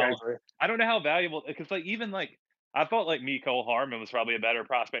don't know how, Exactly. I don't know how valuable, because like even like I thought like Mecole Hardman was probably a better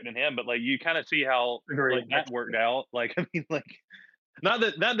prospect than him, but like you kind of see how like Agreed. that worked out. Like I mean, like Yeah,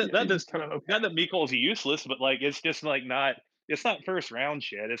 he's kind of okay. not that Mecole's useless, but like it's just like not, it's not first round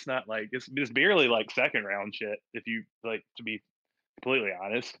shit. It's not like it's barely like second round shit, if you like, to be completely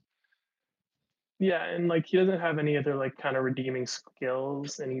honest. Yeah, and like he doesn't have any other like kind of redeeming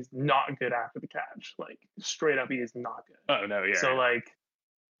skills, and he's not good after the catch. Like straight up, he is not good. Oh no, yeah. So Yeah. like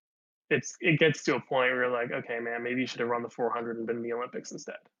it gets to a point where you're like, okay, man, maybe you should have run the 400 and been in the Olympics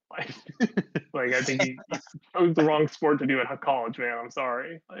instead. Like, like I think he chose the wrong sport to do in college, man. I'm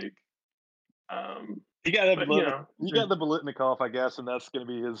sorry. Like, You got but you know, the Bolitnikov, I guess, and that's going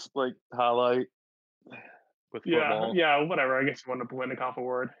to be his like highlight with football. yeah, whatever. I guess you want a Bolitnikov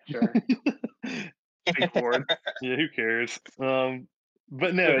award, sure. Big award. Yeah, who cares?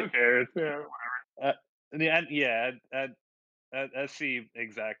 But no, Who cares? Yeah. uh, yeah, I see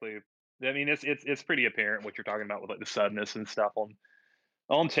exactly. I mean, it's pretty apparent what you're talking about with like the suddenness and stuff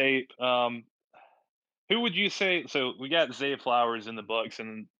on tape. Who would you say? So we got Zay Flowers in the books,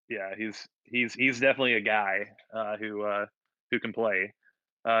 and yeah, he's definitely a guy who can play.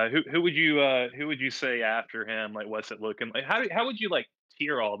 Who would you say after him? Like, what's it looking like? How would you like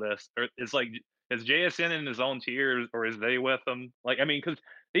tier all this? Or is like, is JSN in his own tier, or is they with him? Like, I mean, because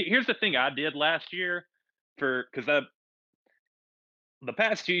here's the thing I did last year, because the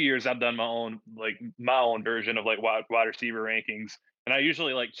past 2 years I've done my own version of like wide receiver rankings, and I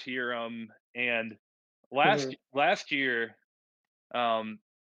usually like tier them. And last year, um,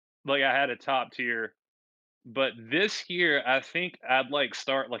 like I had a top tier, but this year I think I'd like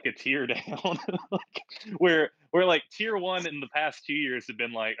start like a tier down, like, where like tier one in the past 2 years have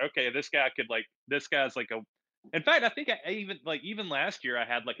been like, okay, this guy's like a. In fact, I think I even last year I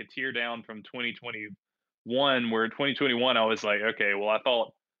had like a tier down from 2021, where 2021 I was like, okay, well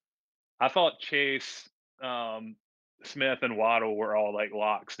I thought Chase, Smith, and Waddle were all like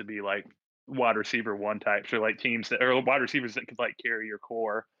locks to be like wide receiver one types, or like teams that, or wide receivers that could like carry your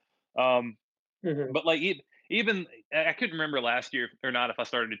core. Um, Mhm. but like even I couldn't remember last year or not if I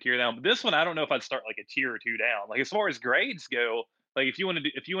started to tier down. But this one I don't know if I'd start like a tier or two down. Like as far as grades go, like if you want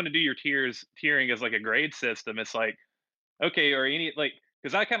to do your tiering as like a grade system, it's like, okay, or any like,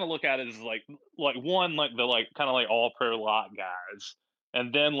 because I kind of look at it as like one, like the like kind of like all pro lot guys,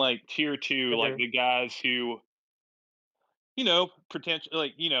 and then like tier two, like Mhm. the guys who, potentially,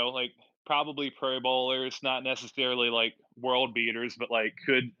 like, like probably pro bowlers, not necessarily like world beaters, but like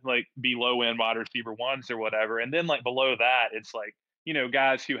could like be low end wide receiver ones or whatever. And then like below that, it's like,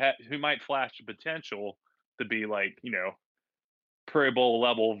 guys who might flash the potential to be like, pro bowl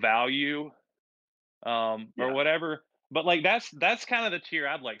level value, or Yeah. whatever. But like that's kind of the tier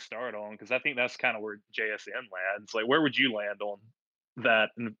I'd like start on, because I think that's kind of where JSN lands. Like, where would you land on that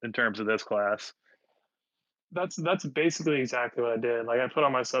in terms of this class? That's basically exactly what I did. Like I put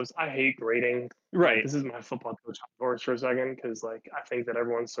on my subs. I hate grading. Like Right. this is my football coach horse for a second, because like I think that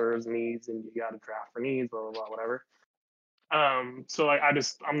everyone serves needs and you got to draft for needs, blah blah blah, whatever. So like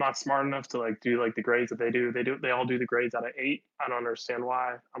I'm not smart enough to like do like the grades that they do. They all do the grades out of 8. I don't understand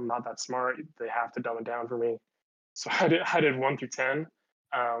why. I'm not that smart. They have to dumb it down for me. So I did 1 through 10.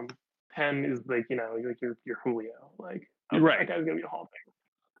 Um, 10 is like like your Julio. Like I was like, that Right. guy's gonna be a Hall of Fame.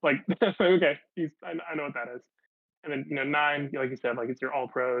 Like okay, I know what that is. And then 9, like you said, like it's your all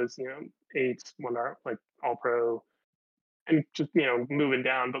pros. 8 when are like all pro, and just moving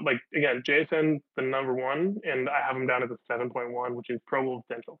down. But like again, Jason the number one, and I have him down as a 7.1, which is Pro Bowl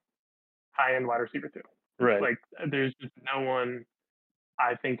potential, high end wide receiver too. Right. Like there's just no one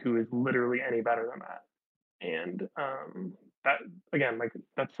I think who is literally any better than that. And that again, like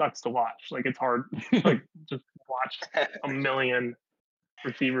that sucks to watch. Like it's hard, like just watch a million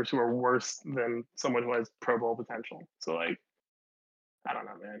receivers who are worse than someone who has Pro Bowl potential. So like, I don't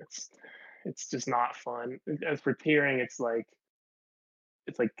know, man. It's just not fun. As for tiering, it's like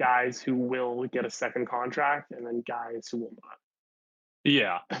guys who will get a second contract and then guys who will not.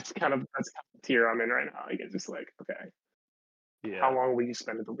 Yeah. That's kind of the tier I'm in right now. Like it's just like, okay, how Yeah. long will you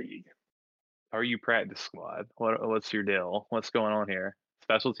spend in the league? Are you practice squad? What's your deal? What's going on here?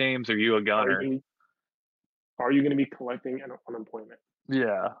 Special teams? Are you a Are you gunner? gonna be, are you going to be collecting unemployment?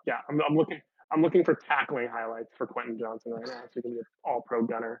 Yeah. Yeah, I'm looking for tackling highlights for Quentin Johnson right now, so he can be an all pro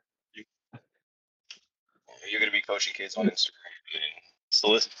gunner. You're going to be coaching kids on Instagram and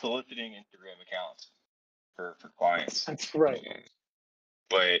soliciting Instagram accounts for clients. That's right.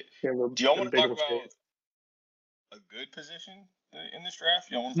 But Yeah, do y'all want to big talk old about space. a good position in this draft?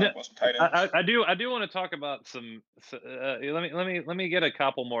 Y'all want to talk about some tight ends? I do want to talk about some. Let me get a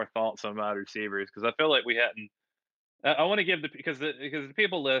couple more thoughts on wide receivers because I feel like we hadn't. I want to give because the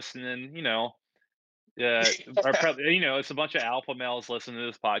people listening, are probably it's a bunch of alpha males listening to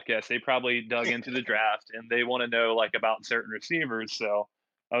this podcast. They probably dug into the draft and they want to know like about certain receivers. So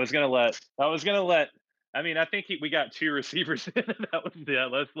I was gonna let. I mean, I think we got 2 receivers in. That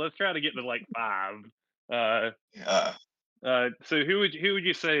was Let's try to get to like 5. Yeah. So who would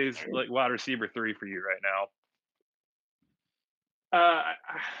you say is like wide receiver 3 for you right now?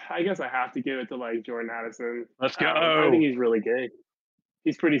 I guess I have to give it to like Jordan Addison. Let's go. I think he's really good.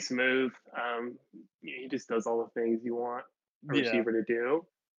 He's pretty smooth. He just does all the things you want a Yeah. receiver to do.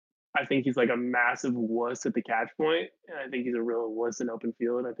 I think he's like a massive wuss at the catch point, and I think he's a real wuss in open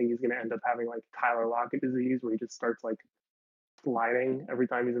field. I think he's going to end up having like Tyler Lockett disease, where he just starts like sliding every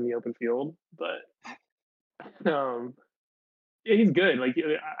time he's in the open field. But yeah, he's good. Like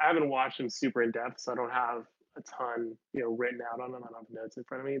I haven't watched him super in depth, so I don't have a ton written out on him. I don't have notes in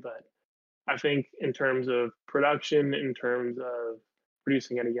front of me, but I think in terms of production, in terms of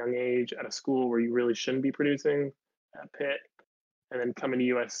producing at a young age at a school where you really shouldn't be producing at Pitt, and then coming to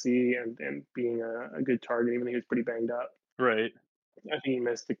USC and being a good target, even though he was pretty banged up. Right. I think he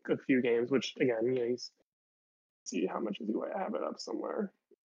missed a few games, which again, he's see how much is he weigh? I have it up somewhere.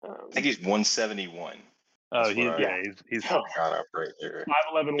 I think he's 171. Oh, He's got up right there.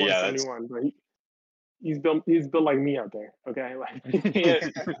 5'11", 171. But he's built like me out there. Okay, like he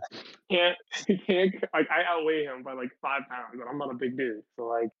can't. Like I outweigh him by like 5 pounds, and I'm not a big dude. So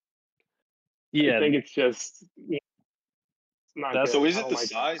like, yeah, I think it's just it's not good. So is it the like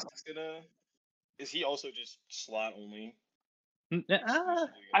size that's gonna? Is he also just slot only?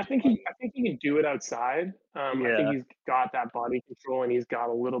 I think he can do it outside. I Yeah. think he's got that body control, and he's got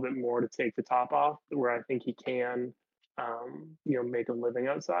a little bit more to take the top off, where I think he can, make a living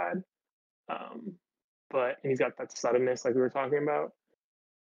outside. But he's got that suddenness, like we were talking about.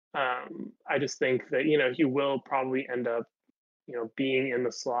 I just think that he will probably end up, being in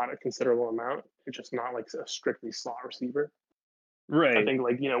the slot a considerable amount. It's just not like a strictly slot receiver. Right. I think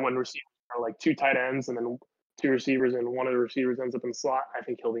like when receivers are like 2 tight ends and then 2 receivers and one of the receivers ends up in the slot, I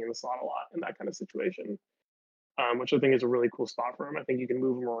think he'll be in the slot a lot in that kind of situation, which I think is a really cool spot for him. I think you can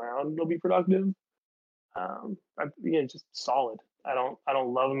move him around; he'll be productive. Just solid. I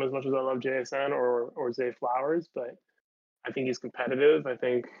don't love him as much as I love JSN or Zay Flowers, but I think he's competitive. I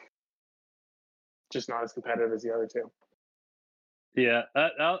think just not as competitive as the other 2. Yeah,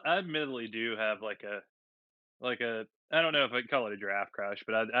 I admittedly do have like a I don't know if I'd call it a draft crush,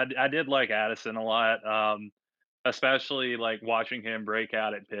 but I did like Addison a lot. Especially like watching him break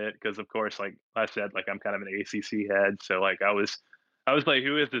out at Pitt because of course like I said like I'm kind of an ACC head, so like I was like,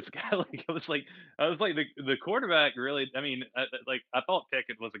 who is this guy? Like I was like the quarterback really. I mean, I thought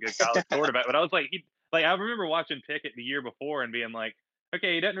Pickett was a good college quarterback, but I was like I remember watching Pickett the year before and being like,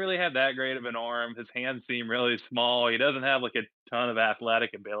 okay, he doesn't really have that great of an arm. His hands seem really small. He doesn't have like a ton of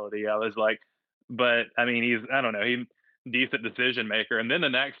athletic ability. I was like, but I mean, I don't know, he decent decision maker. And then the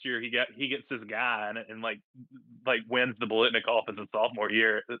next year he gets this guy and like wins the Bolitnikoff as his sophomore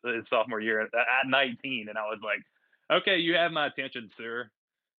year at 19, and I was like, okay, you have my attention, sir.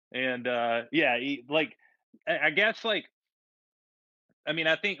 And I guess like I mean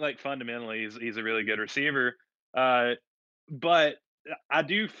I think like fundamentally he's a really good receiver, but I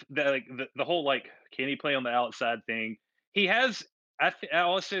do like the whole like can he play on the outside thing. He has I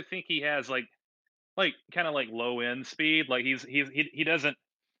also think he has like kind of like low end speed. Like he doesn't.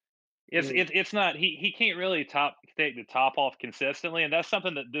 It's not he can't really take the top off consistently, and that's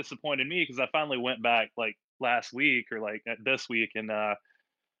something that disappointed me because I finally went back like last week or like this week and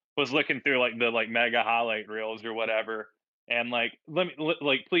was looking through like the like mega highlight reels or whatever, and like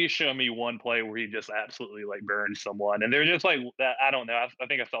please show me one play where he just absolutely like burned someone, and they're just like that. I don't know. I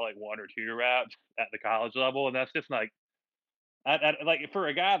think I saw like 1 or 2 reps at the college level, and that's just like like for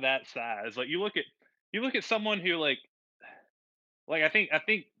a guy that size, like you look at someone who I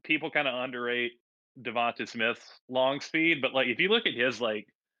think people kind of underrate Devonta Smith's long speed, but like if you look at his like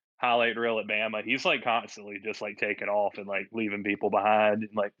highlight reel at Bama, he's like constantly just like taking off and like leaving people behind and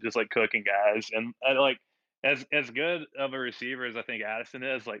like just like cooking guys. And like as good of a receiver as I think Addison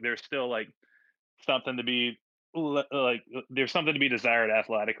is, like there's still like something to be like there's something to be desired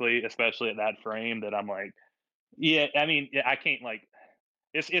athletically, especially at that frame. That I'm like, yeah, I mean, yeah, I can't like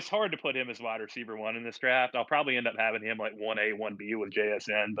it's hard to put him as wide receiver one in this draft. I'll probably end up having him like 1A, 1B with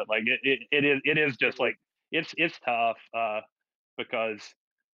JSN, but like it is just like it's tough because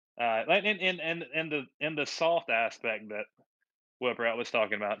and the soft aspect that Whipwreck was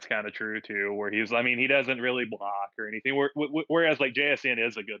talking about is kind of true too, where he doesn't really block or anything. Whereas like JSN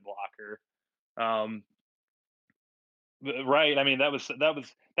is a good blocker. Um, right. I mean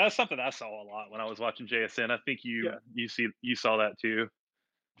that's something I saw a lot when I was watching JSN. I think Yeah, you saw that too.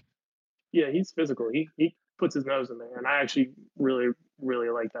 yeah, he's physical. He puts his nose in there, and I actually really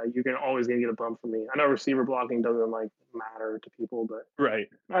like that. You're always gonna get a bump from me. I know receiver blocking doesn't like matter to people, but Right.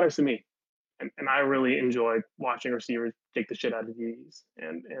 it matters to me. And I really enjoy watching receivers take the shit out of DBs.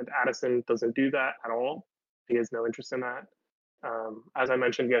 And Addison doesn't do that at all. He has no interest in that. As I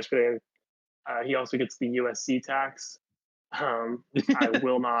mentioned yesterday, he also gets the USC tax. I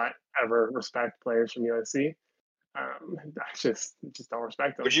will not ever respect players from USC. I just don't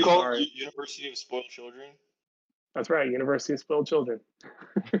respect them. Would you call Sorry. it University of Spoiled Children? That's right. University of Spoiled Children.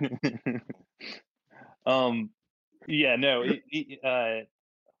 um yeah, no,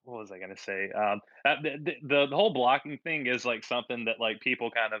 what was I gonna say? The whole blocking thing is like something that like people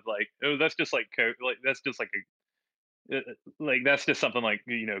kind of like, oh, that's just like like that's just like like that's just something like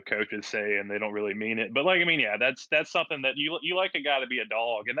coaches say and they don't really mean it. But like I mean, yeah, that's something that you like a guy to be a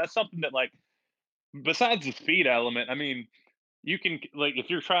dog, and that's something that like besides the speed element, I mean, you can like if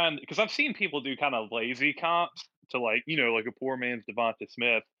you're trying because I've seen people do kind of lazy comps to like like a poor man's Devonta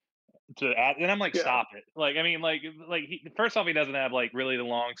Smith to add, and I'm like, Yeah. stop it. Like, I mean, like he first off, he doesn't have like really the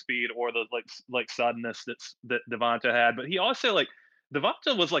long speed or the like suddenness that Devonta had, but he also like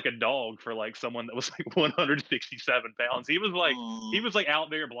Devonta was like a dog for like someone that was like 167 pounds. He was like out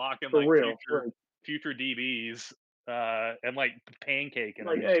there blocking For like real. Like, future DBs and like pancaking them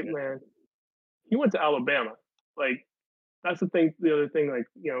like, and hey, shit. man, he went to Alabama. Like, that's the thing. The other thing, like,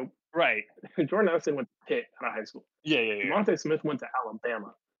 Right. Jordan Addison went to Pitt out of high school. Yeah. Devontae Smith went to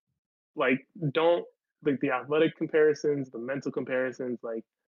Alabama. Like, don't like the athletic comparisons, the mental comparisons, like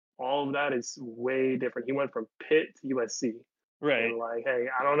all of that is way different. He went from Pitt to USC. Right. And like, hey,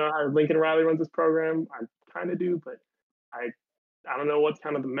 I don't know how Lincoln Riley runs this program. I kind of do, but I I don't know what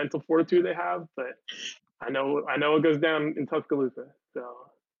kind of the mental fortitude they have, but I know it goes down in Tuscaloosa. So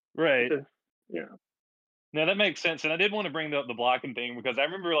Right. just you know, No, that makes sense. And I did want to bring up the blocking thing because I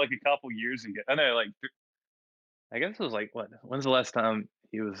remember like a couple years ago. I know, like I guess it was like what? When's the last time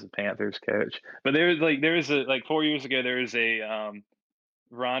he was the Panthers coach? But there was a like 4 years ago. There was a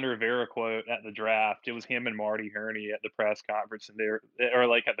Ron Rivera quote at the draft. It was him and Marty Herney at the press conference, and they're or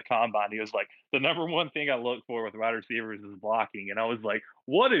like at the combine. He was like, "The number one thing I look for with wide receivers is blocking," and I was like,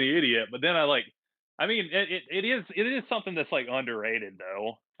 "What an idiot!" But then I mean, it is something that's like underrated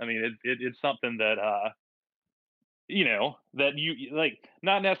though. I mean, it's something that that you like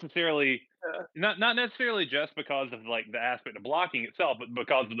uh, not necessarily just because of like the aspect of blocking itself, but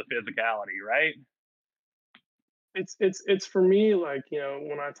because of the physicality, right? it's for me like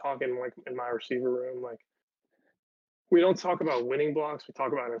when I talk in like in my receiver room, like we don't talk about winning blocks. We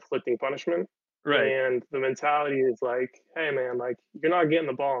talk about inflicting punishment. Right, And the mentality is like, hey man, like you're not getting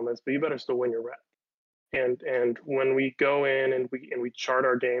the ball on this, but you better still win your rep. And when we go in and we chart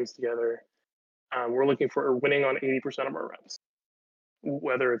our games together, we're looking for winning on 80% of our reps,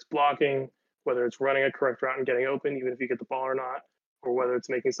 whether it's blocking, whether it's running a correct route and getting open, even if you get the ball or not, or whether it's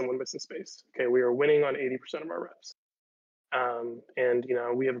making someone miss in space. Okay, we are winning on 80% of our reps. And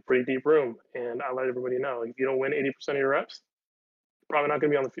we have a pretty deep room, and I let everybody know if you don't win 80% of your reps, you're probably not going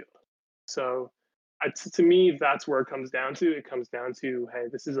to be on the field. So, to me, that's where it comes down to. It comes down to, hey,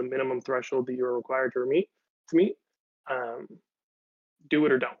 this is a minimum threshold that you are required to meet. To meet, um, do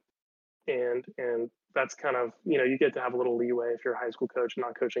it or don't. And that's kind of you get to have a little leeway if you're a high school coach and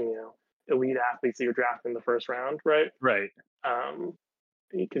not coaching elite athletes that you're drafting in the first round, right? right, Um,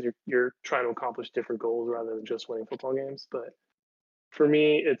 because you're trying to accomplish different goals rather than just winning football games. But for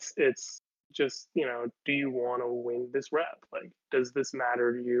me, it's just do you want to win this rep? Like, does this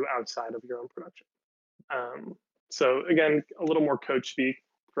matter to you outside of your own production? So again, a little more coach speak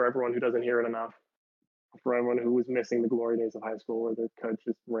for everyone who doesn't hear it enough. For everyone who was missing the glory days of high school where the coach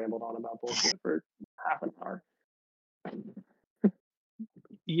just rambled on about bullshit for half an hour.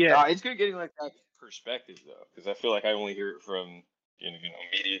 Yeah, It's good getting like that perspective though, because I feel like I only hear it from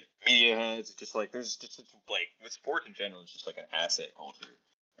media heads. It's just like there's just like with sports in general, it's just like an asset culture.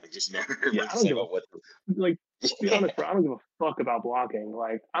 I just never Yeah, really I don't say give a about what. like. To be honest, bro, I don't give a fuck about blocking.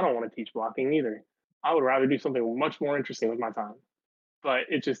 Like, I don't want to teach blocking either. I would rather do something much more interesting with my time. But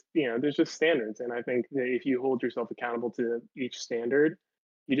it just, there's just standards, and I think that if you hold yourself accountable to each standard,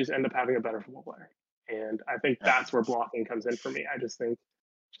 you just end up having a better football player. And I think that's where blocking comes in for me. I just think,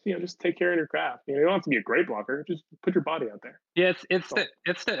 just take care of your craft. You don't have to be a great blocker. Just put your body out there. yeah, it's So,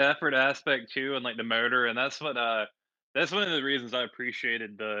 the effort aspect too, and like the motor, and that's one of the reasons I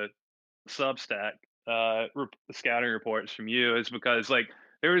appreciated the Substack scouting reports from you is because like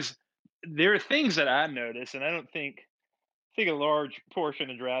there are things that I notice, and I think a large portion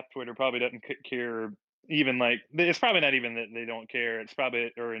of draft Twitter probably doesn't care. Even like it's probably not even that they don't care. It's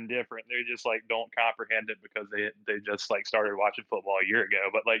probably or indifferent. They just like don't comprehend it because they just like started watching football a year ago.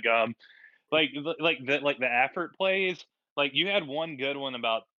 But like the effort plays. Like you had one good one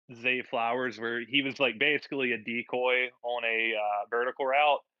about Zay Flowers where he was like basically a decoy on a vertical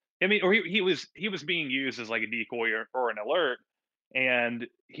route. I mean, or he was being used as like a decoy or an alert, and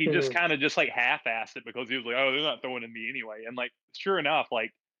he just mhm. kind of just like half-assed it because he was like, oh, they're not throwing at me anyway. And like sure enough,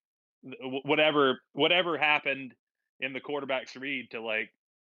 like whatever happened in the quarterback's read to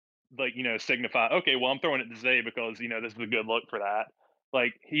signify, okay, well, I'm throwing it to Zay because this is a good look for that.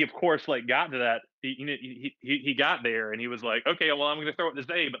 Like he of course like got to that. He got there and he was like, okay, well, I'm going to throw it to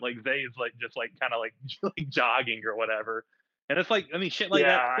Zay, but like Zay is like just like kind of like like jogging or whatever. And it's like, I mean, Yeah, shit I like know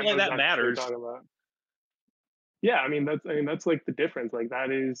that exactly what you're matters. talking about. Yeah, I mean that's like the difference. Like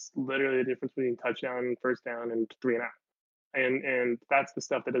that is literally the difference between touchdown, first down, and 3 and out. And that's the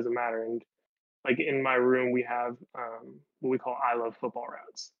stuff that doesn't matter. And like in my room, we have what we call I love football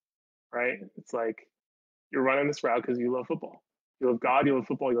routes. Right? It's like you're running this route because you love football. You love God, you love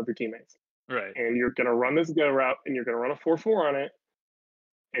football, you love your teammates. Right. And you're gonna run this go route and you're gonna run a 4-4 on it,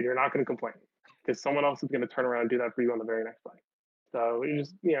 and you're not gonna complain. Because someone else is gonna turn around and do that for you on the very next play. So you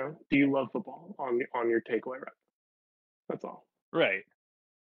just, do you love football on your takeaway route? That's all. Right.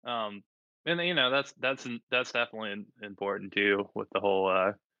 And that's definitely important too with the whole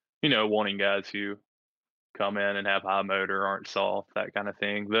wanting guys who come in and have high motor, aren't soft, that kind of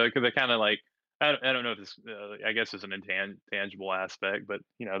thing. The kind of like I don't know if this I guess it's an intangible aspect, but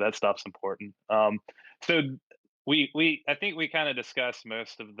that stuff's important. So we I think we kind of discussed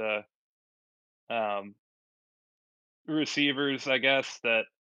most of the um, receivers, I guess, that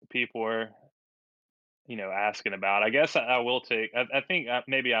people are asking about. I guess I will take. I think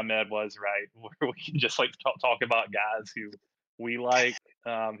maybe Ahmed was right, where we can just like talk about guys who we like,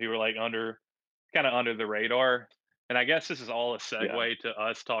 who are like kind of under the radar. And I guess this is all a Yeah, segue to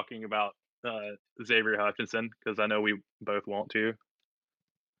us talking about Xavier Hutchinson because I know we both want to.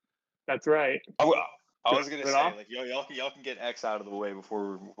 that's right. I, w- I Do was you gonna want to say off? like y'all can get X out of the way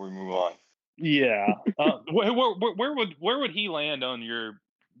before we move on. Yeah. Where would he land on your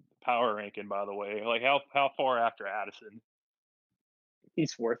power ranking? By the way, like how far after Addison?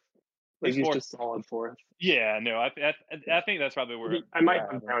 He's fourth. Like He's he's fourth. just solid fourth. Yeah, no, Yeah. I think that's probably I where might I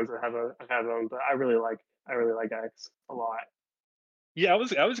have have him. Towns that have him, but I really like X a lot. Yeah,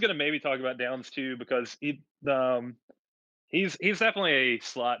 I was gonna maybe talk about Downs too because he's definitely a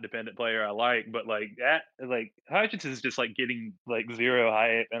slot dependent player I like, but like that like Hutchinson is just like getting like zero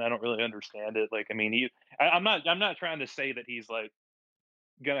hype, and I don't really understand it. Like, I mean, I'm not trying to say that he's like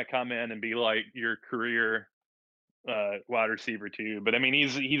gonna come in and be like your career wide receiver too, but I mean, I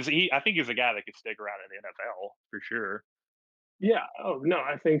think he's a guy that could stick around in the NFL for sure. Yeah. Oh no,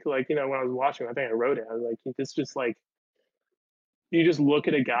 I think like when I was watching, I think I wrote it. I was like, this just like you just look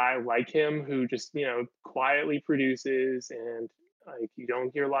at a guy like him who just quietly produces, and like you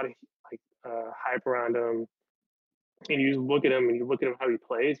don't hear a lot of like hype around him, and you just look at him and you look at him how he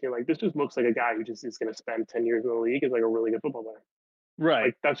plays, and you're like, this just looks like a guy who just is going to spend 10 years in the league as like a really good football player. Right.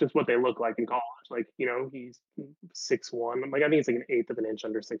 Like that's just what they look like in college. Like he's 6'1". Like I think it's like an eighth of an inch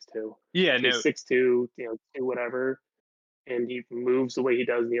under 6'2". Yeah. So he's No. 6'2", two whatever, and he moves the way he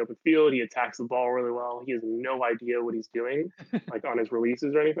does in the open field. He attacks the ball really well. He has no idea what he's doing, like on his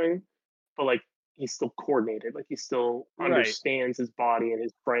releases or anything, but like he's still coordinated. Like he still Right. understands his body and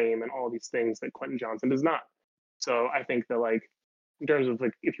his frame and all these things that Quentin Johnson does not. So I think that like in terms of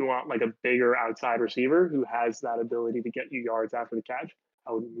like if you want like a bigger outside receiver who has that ability to get you yards after the catch,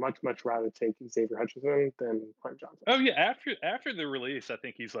 I would much rather take Xavier Hutchinson than Quentin Johnson. Oh yeah. After the release, I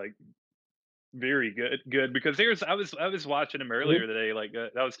think he's like very good because I was watching him Mm-hmm. earlier today. Like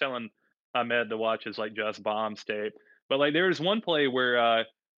I was telling Ahmed to watch his like Just Bombs tape, but like there was one play where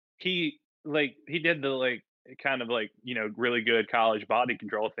he did the like kind of like, really good college body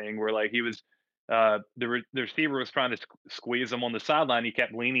control thing where like he was, the receiver was trying to squeeze him on the sideline. He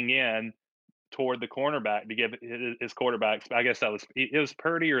kept leaning in toward the cornerback to give his quarterback. I guess that was it was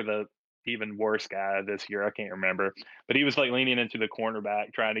Purdy or the even worse guy this year. I can't remember, but he was like leaning into the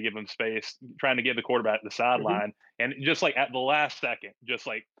cornerback, trying to give him space, trying to give the quarterback the Hmm. sideline, and just like at the last second, just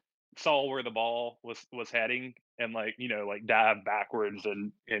like saw where the ball was heading and like like dived backwards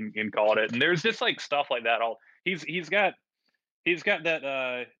and caught it. And there's just like stuff like that. All he's got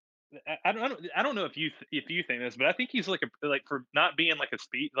that. I don't know if you think this, but I think he's like like for not being like a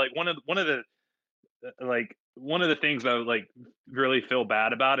speed like one of the things I would like really feel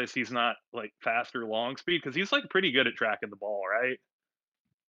bad about is he's not like faster long speed because he's like pretty good at tracking the ball, right?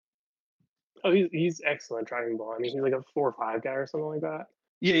 Oh, he's excellent tracking ball. I mean, he's like a 4 or 5 guy or something like that.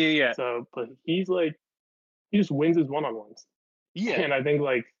 Yeah, yeah, So, but he's like he just wins his one on ones, yeah. and I think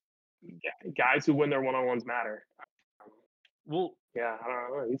like guys who win their one on ones matter. Well, Yeah, I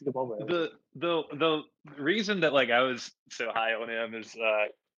don't know. He's a good ball player. the reason that like I was so high on him is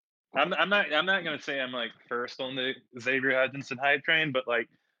I'm not gonna say I'm like first on the Xavier Hutchinson hype train, but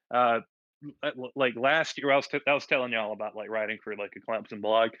uh like last year I was telling y'all about like writing for like a Clemson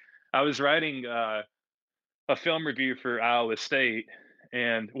blog. I was writing a film review for Iowa State.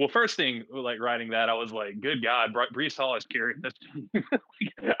 And well, first thing, like writing that, I was like, "Good God, Brees Hall is carrying this." team."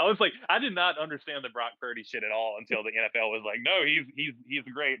 I was like, I did not understand the Brock Purdy shit at all until the NFL was like, "No, he's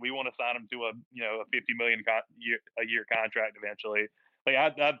great. We want to sign him to a a 50 million a year contract eventually." Like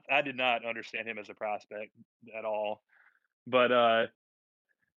I did not understand him as a prospect at all. But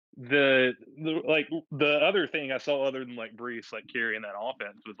the like the other thing I saw other than like Brees like carrying that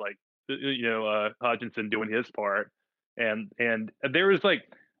offense was like Hutchinson doing his part, and there was like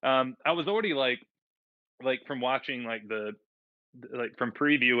I was already like from watching like the like from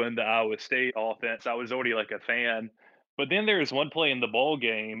previewing the Iowa State offense, I was already like a fan. But then there was one play in the bowl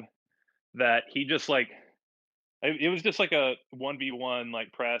game that he just like it was just like a 1v1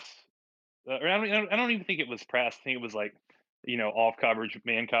 like press or I don't even think it was press. I think it was like, off coverage,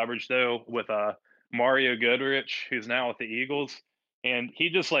 man coverage though, with Mario Goodrich, who's now with the Eagles, and he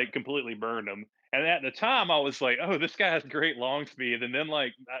just like completely burned him. And at the time, I was like, "Oh, this guy has great long speed." And then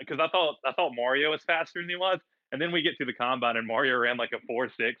like, because I thought Mario was faster than he was, and then we get to the combine, and Mario ran like a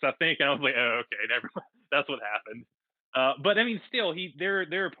 4.6, I think, and I was like, "Oh, okay, never mind. That's what happened." But I mean, still, there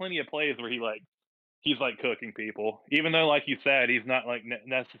are plenty of plays where he's like cooking people, even though, like you said, he's not like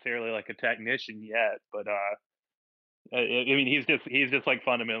necessarily like a technician yet. But I mean, he's just like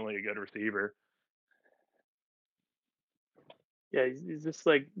fundamentally a good receiver. Yeah, he's just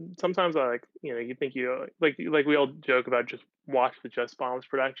like sometimes I like you think like we all joke about just watch the Just Bombs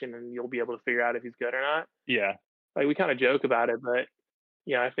production and you'll be able to figure out if he's good or not. Yeah, Like we kind of joke about it, but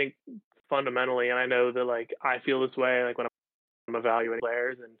yeah, I think fundamentally, and I know that like I feel this way like when I'm evaluating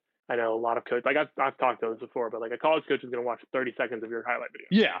players, and I know a lot of coaches like I've talked about this before, but like a college coach is going to watch 30 seconds of your highlight video,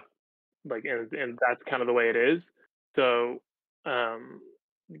 yeah, like and that's kind of the way it is. So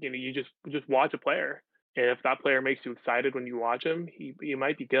you just watch a player, and if that player makes you excited when you watch him, he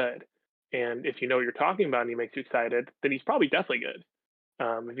might be good. And if you know what you're talking about and he makes you excited, then he's probably definitely good.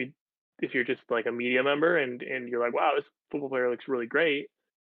 If you're just like a media member and you're like, wow, this football player looks really great,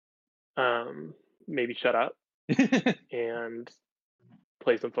 maybe shut up and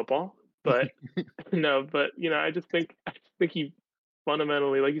play some football. But no, but I just think he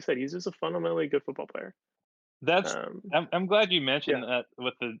fundamentally, like you said, he's just a fundamentally good football player. that's. Um, I'm glad you mentioned yeah,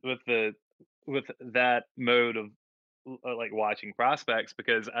 that with that mode of like watching prospects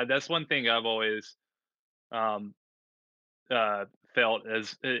because that's one thing I've always um felt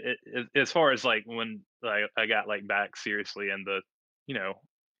as far as like when I got like back seriously in the you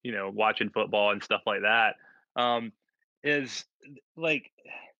know watching football and stuff like that um is like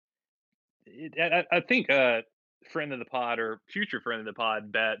I think friend of the pod or future friend of the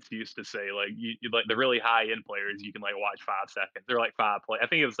pod Betts used to say like you like the really high end players you can like watch 5 seconds. They're like five play. I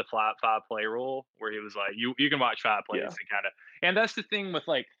think it was the five play rule where he was like you can watch five plays yeah, and kind of and that's the thing with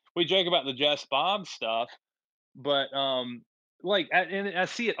like we joke about the Jess Bob stuff but like and I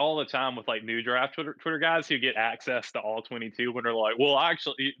see it all the time with like new draft Twitter guys who get access to all 22 when they're like, well,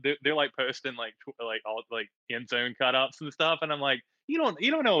 actually, they're like posting like like all like end zone cut ups and stuff, and I'm like, you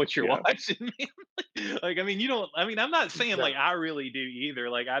don't know what you're yeah, watching, man. Like, I mean, you don't. I mean, I'm not saying no, like I really do either.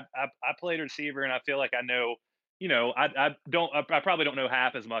 Like, I played receiver, and I feel like I know. I don't. I probably don't know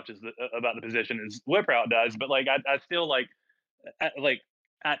half as much as about the position as Whiprout does, but like I still like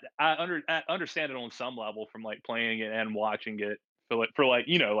I understand it on some level from like playing it and watching it for like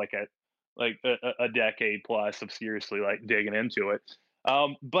like a decade plus of seriously like digging into it.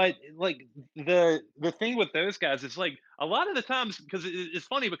 But like the thing with those guys is like a lot of the times because it's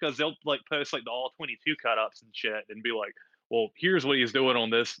funny because they'll like post like the all 22 cut ups and shit and be like, well, here's what he's doing on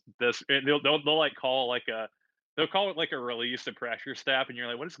this, and they'll like call like a they'll call it like a release of pressure step, and you're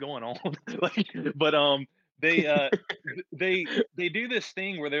like, what is going on? Like, but they they do this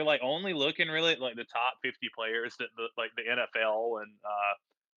thing where they're like only looking really at like the top 50 players that like the NFL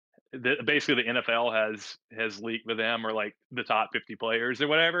and basically the NFL has leaked with them or like the top 50 players or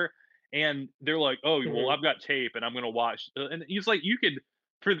whatever. And they're like, oh, well, Mhm. I've got tape and I'm going to watch. And he's like, you could,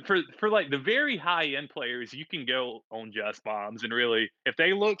 for like the very high end players, you can go on Just Bombs and really, if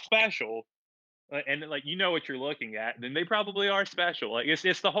they look special and like, you know what you're looking at, then they probably are special. Like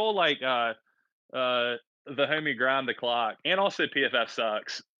it's the whole like, the homie grind the clock and also PFF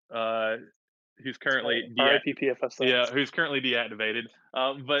sucks. Who's That's right. currently RIP PFF yeah, sucks. who's currently deactivated.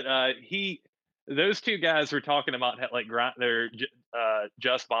 But those two guys were talking about like their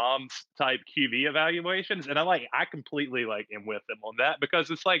just bombs type QV evaluations, and I completely like am with them on that because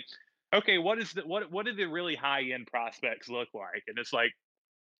it's like, okay, what do the really high end prospects look like? And it's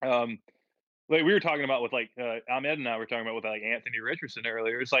um, like we were talking about with like Ahmed and I were talking about with like Anthony Richardson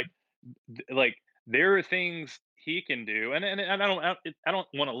earlier. It's like there are things he can do, and I don't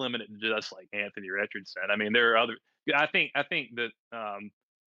want to limit it to just like Anthony Richardson. I mean, there are other. I think that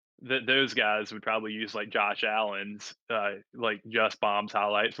that those guys would probably use like Josh Allen's like just bombs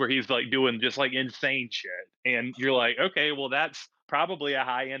highlights where he's like doing just like insane shit, and you're like, okay, well that's probably a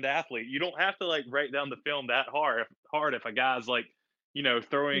high end athlete. You don't have to like break down the film that hard if a guy's like No,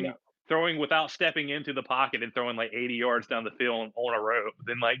 throwing without stepping into the pocket and throwing like 80 yards down the field on a rope,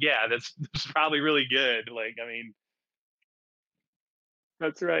 then like yeah, that's probably really good. Like I mean,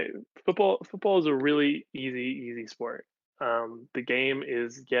 that's right. Football is a really easy sport. The game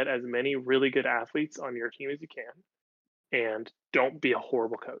is get as many really good athletes on your team as you can, and don't be a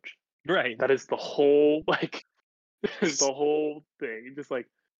horrible coach. right, That is the whole like the whole thing. Just like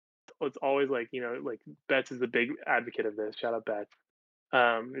it's always like like Betts is a big advocate of this. Shout out Betts.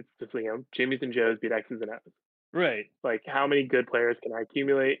 It's just Jimmys and Joes beat X's and O's. right. Like how many good players can I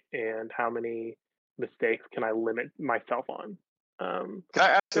accumulate, and how many mistakes can I limit myself on? Can I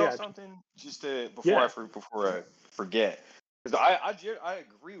ask So y'all yeah, something just to yeah, before I forget? Because I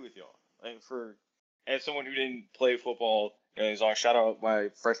agree with y'all. Like for as someone who didn't play football, is on shout out my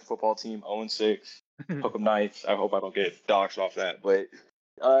freshman football team 0-6, hook 'em Knights. I hope I don't get doxxed off that, but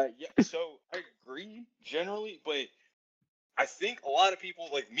yeah. So I agree generally, but I think a lot of people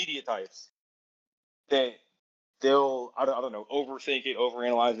like media types that they'll I don't know overthink it,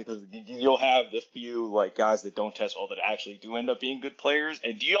 overanalyze it because you'll have the few like guys that don't test well that actually do end up being good players.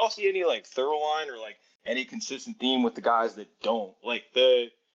 And do y'all see any like thorough line or like any consistent theme with the guys that don't? Like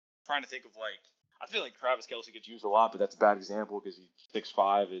trying to think of like I feel like Travis Kelce gets used a lot, but that's a bad example because he's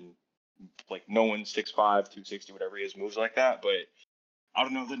 6'5" and like no one's 6'5", 260, whatever he is, moves like that. But I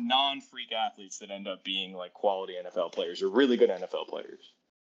don't know the non-freak athletes that end up being like quality NFL players or really good NFL players.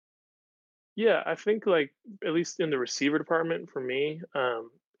 yeah. I think like at least in the receiver department for me,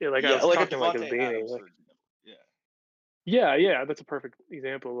 like I Yeah, was like a talking like at the Devontae beginning, Adams, like for example. Yeah. yeah, that's a perfect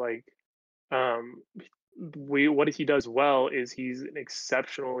example. Like um, what he does well is he's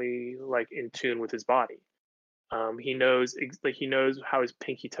exceptionally like in tune with his body. He knows he knows how his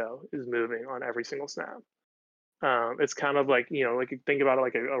pinky toe is moving on every single snap. It's kind of like like think about it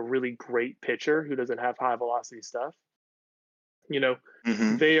like a really great pitcher who doesn't have high velocity stuff. You know,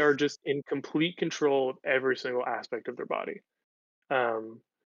 Mm-hmm. they are just in complete control of every single aspect of their body. Um,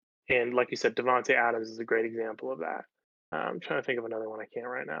 and like you said, Devonte Adams is a great example of that. I'm trying to think of another one I can't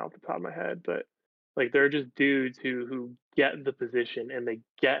right now off the top of my head, but like they're just dudes who get the position and they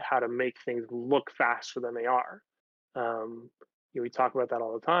get how to make things look faster than they are. We talk about that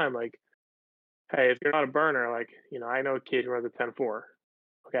all the time. Like, hey, if you're not a burner, like I know a kid who runs a 10-4.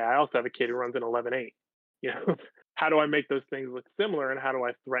 Okay, I also have a kid who runs an 11-8. You know, how do I make those things look similar, and how do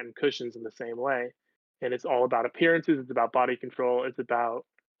I threaten cushions in the same way? And it's all about appearances. It's about body control. It's about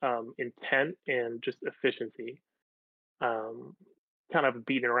intent and just efficiency. Um, kind of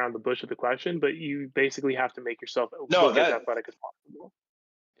beating around the bush with the question, but you basically have to make yourself No, look as that athletic as possible.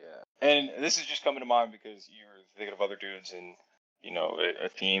 yeah, and this is just coming to mind because you're thinking of other dudes and a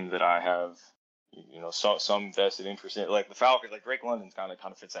team that I have some vested interest in, like the Falcons. Like Drake London's kind of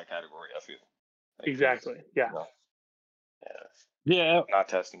fits that category. I feel like he's Exactly. Yeah. yeah, Yeah, not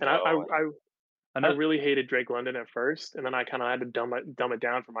testing And I, I, well, and I I I know. really hated Drake London at first, and then I kind of had to dumb it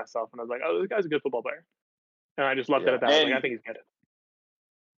down for myself, and I was like, "Oh, this guy's a good football player," and I just left it yeah, at that. I was like, "I think he's good."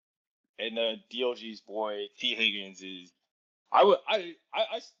 and DLG's boy T Higgins is I would I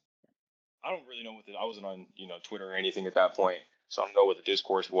don't really know what I wasn't on Twitter or anything at that point, so I don't know what the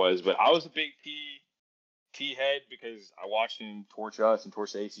discourse was. But I was a big T head because I watched him torch us and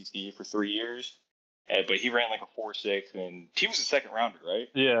torch the ACC for 3 years. But he ran like a 4.6, and T was a second rounder, right?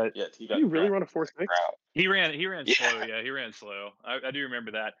 Yeah. Yeah, T Did got he really drafted run a 4.6? He ran Yeah. slow. Yeah, he ran slow. I do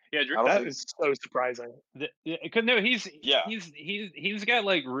remember that. Yeah, I don't That think. is so surprising. cause no, Yeah. he's got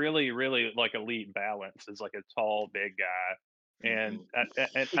like really like elite balance as like a tall big guy, and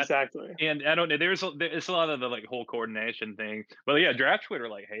Exactly. and I don't know. It's a lot of the like whole coordination thing, but yeah, draft Twitter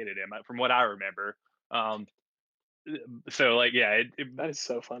like hated him from what I remember. So like yeah, That is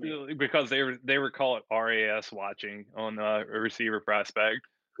so funny. because they were called RAS watching on a receiver prospect.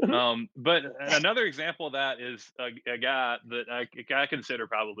 But another example of that is a guy that I consider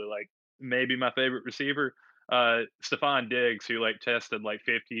probably like maybe my favorite receiver, Stephon Diggs, who like tested like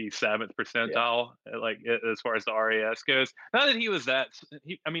 57th percentile, like as far as the RAS goes. Not that he was that.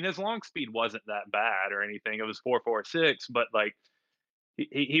 I mean, his long speed wasn't that bad or anything. It was 4.46, but like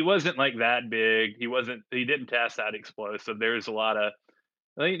he wasn't like that big. He didn't test that explosive. There's a lot of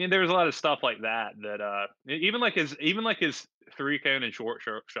there was a lot of stuff like that even like his 3 cone and short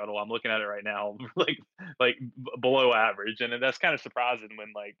shuttle. I'm looking at it right now, like below average, and that's kind of surprising when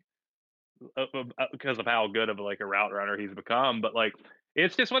like because of how good of like a route runner he's become. But like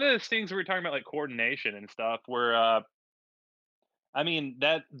it's just one of those things where we're talking about like coordination and stuff. Where I mean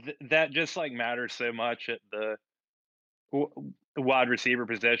that just like matters so much at the wide receiver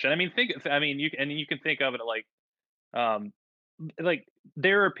position. I mean you can think of it um like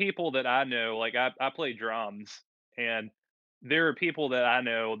there are people that I know, like I play drums, and there are people that I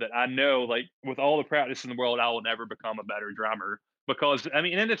know like with all the practice in the world I will never become a better drummer, because I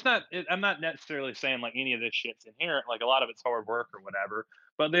mean, and I'm not necessarily saying like any of this shit's inherent, like a lot of it's hard work or whatever,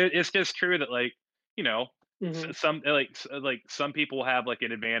 but it's just true that like you know Mhm. like some people have like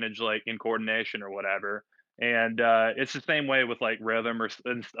an advantage like in coordination or whatever, and it's the same way with like rhythm or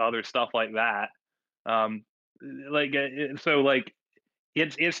and other stuff like that. um so like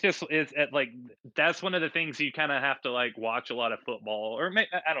it's just it's like that's one of the things you kind of have to like watch a lot of football, or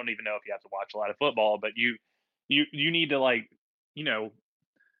I don't even know if you have to watch a lot of football, but you need to like you know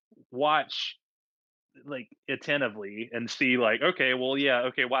watch like attentively and see like, okay, well yeah,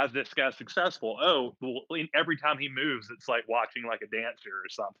 okay, why is this guy successful? Oh well, every time he moves it's like watching like a dancer or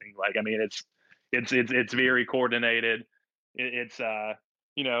something. Like I mean it's very coordinated. It's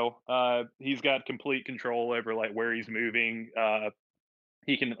he's got complete control over like where he's moving.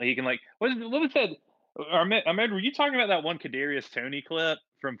 He can like what was that? Ahmed, were you talking about that one Kadarius Toney clip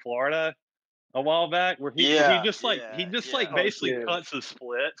from Florida a while back where he Yeah. just like Oh, basically dude. cuts the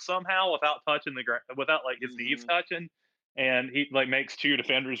split somehow without touching the ground, without like his knees touching, and he like makes 2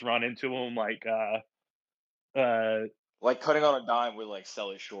 defenders run into him uh Like cutting on a dime with like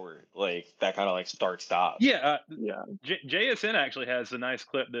sell it short, like that kind of like start stop. yeah. Yeah. JSN actually has a nice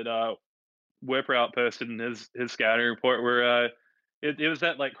clip that Whip Route posted in his scouting report where it was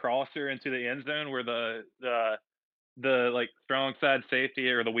that like crosser into the end zone where the like strong side safety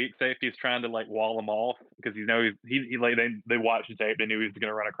or the weak safety is trying to like wall him off because you know he like they watched the tape, they knew he was going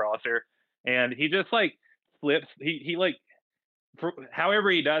to run a crosser, and he just like flips he like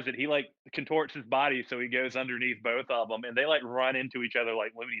however he does it, he like contorts his body so he goes underneath both of them, and they like run into each other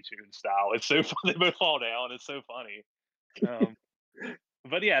like Looney Tunes style. It's so funny. They both fall down. It's so funny.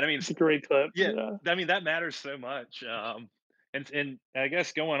 But yeah, I mean, It's a great clip. yeah, Yeah. I mean that matters so much. And I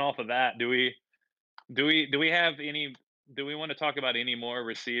guess going off of that, do we have any? Do we want to talk about any more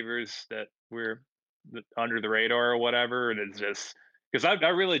receivers that we're under the radar or whatever? And it's just because I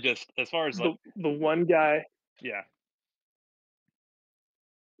really just as far as like The one guy. yeah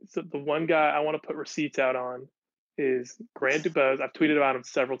So the one guy I want to put receipts out on is Grant Dubose. I've tweeted about him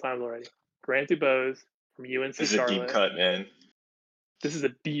several times already. Grant Dubose from UNC This is a deep Charlotte. cut, man. This is a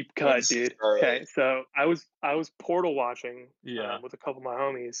deep cut, dude. Okay, so I was portal watching with a couple of my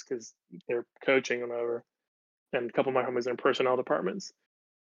homies because they're coaching them over, and a couple of my homies are in personnel departments.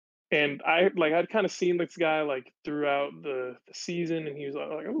 And I'd kind of seen this guy like throughout the season, and he was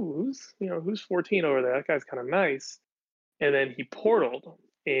like, oh, who's 14 over there? That guy's kind of nice. And then he portaled,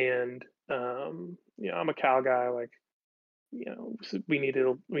 and I'm a Cal guy. Like, we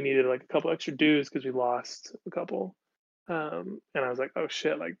needed like a couple extra dues because we lost a couple. And I was like, oh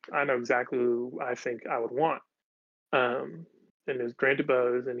shit, like I know exactly who I think I would want. And it was Grant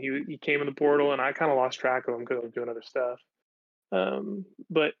DuBose, and he came in the portal, and I kind of lost track of him because I was doing other stuff.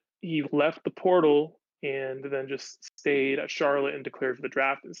 But he left the portal and then just stayed at Charlotte and declared for the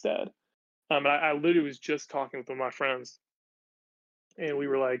draft instead. I literally was just talking with one of my friends, and we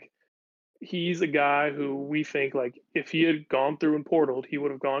were like, he's a guy who we think like if he had gone through and portaled, he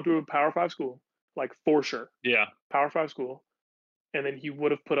would have gone to a Power 5 school, like for sure. yeah Power 5 school. and then he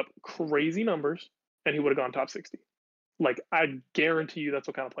would have put up crazy numbers, and he would have gone top 60. Like, I guarantee you that's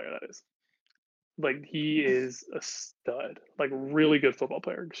what kind of player that is. Like, he is a stud, like, really good football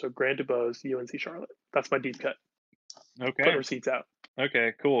player. So Grant DuBose, UNC Charlotte. That's my deep cut. Okay. Putting receipts out.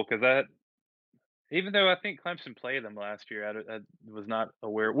 Okay, cool. Because that, even though I think Clemson played them last year, I was not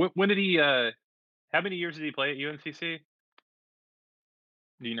aware. When did he? How many years did he play at UNCC?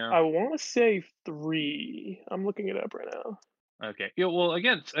 Do you know? I want to say 3. I'm looking it up right now. Okay. Yeah. Well,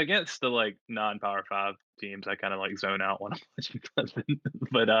 against the like non-Power 5 teams, I kind of like zone out when I'm watching Clemson.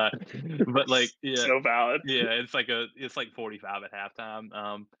 but like yeah, So valid. yeah, it's like 45 at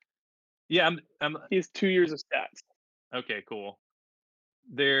halftime. Yeah, I'm He has 2 years of stats. okay. Cool.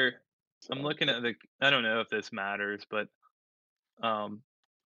 There, I'm So, looking at the. I don't know if this matters, but um,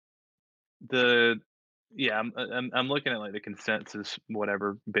 the yeah, I'm looking at like the consensus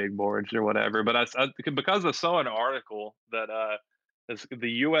whatever big boards or whatever. But because I saw an article that it's the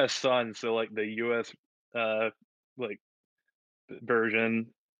U.S. Sun, so like the U.S. Like version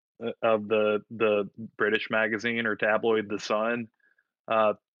of the British magazine or tabloid, The Sun.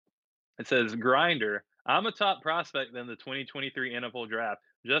 Uh, it says Grinder. I'm a top prospect in the 2023 NFL draft.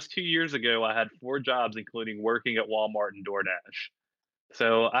 Just 2 years ago, I had 4 jobs, including working at Walmart and DoorDash.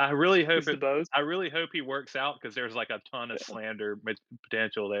 So I really hope he's DuBose. I really hope he works out because there's like a ton of slander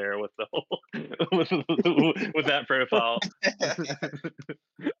potential there with the whole with that profile.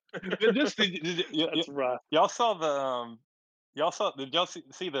 But just That's rough. y'all saw the did y'all see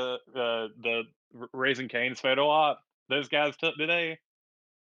the Raising Cane's photo op those guys took today?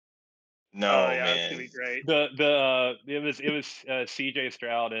 No, Oh yeah, man. it's gonna be great. It was CJ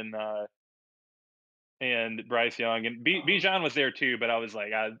Stroud and Bryce Young and Bijan was there too, but I was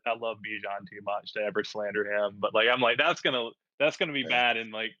like, I love Bijan too much to ever slander him. But like, I'm like, that's gonna be bad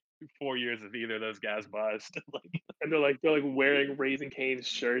in like 4 years if either of those guys bust. Like, And they're like wearing Raising Cane's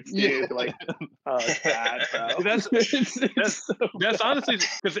shirts, yeah. dude. Like, oh, it's bad, bro. That's so that's bad. honestly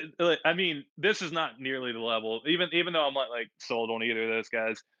because I mean, this is not nearly the level. Even though I'm not like sold on either of those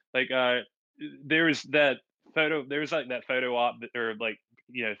guys. Like, there's that photo. There's like that photo op or like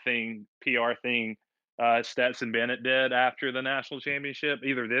thing PR thing. Stetson Bennett did after the national championship,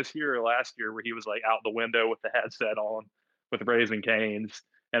 either this year or last year, where he was like out the window with the headset on with Raising Cane's,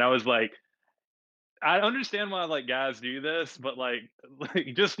 and I was like, I understand why like guys do this, but like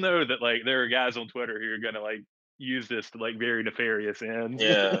just know that like there are guys on Twitter who are gonna like use this to like very nefarious ends.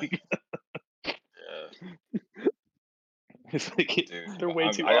 Yeah. Like, Yeah. it's like Dude, They're way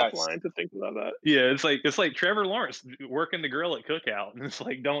too I got offline to think about that. yeah, it's like Trevor Lawrence working the grill at Cookout, and it's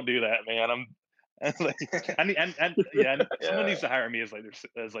like don't do that, man. I'm like I need and yeah, someone needs to hire me as like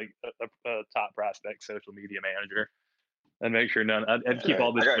a top prospect social media manager and make sure I'd keep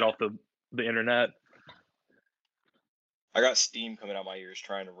all this shit off the internet. I got steam coming out my ears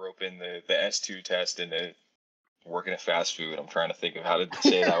trying to rope in the S2 test and working at fast food. I'm trying to think of how to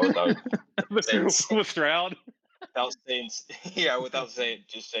say that without with Stroud. Without saying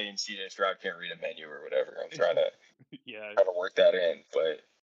just saying CJ Stroud can't read a menu or whatever. I'm trying to work that in, but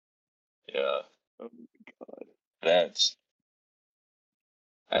yeah. Oh my god. That's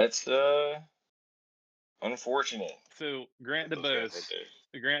unfortunate. So Grant DuBose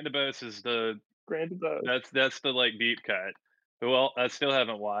is the Grant DuBose. that's the like deep cut. Well, I still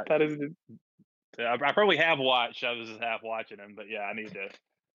haven't watched. That is I probably have watched. I was just half watching him, but yeah, I need to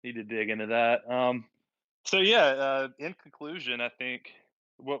dig into that. So yeah, in conclusion, I think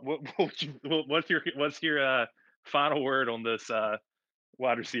what's your final word on this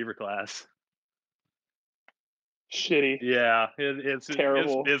wide receiver class? shitty. Yeah, it's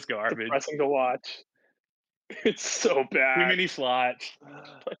terrible. It's garbage. Depressing to watch. It's so bad. Too many slots.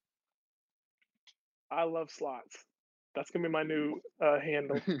 I love slots. That's gonna be my new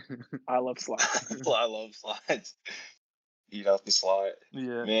handle. I love slots. I love slots. Eat off the slot.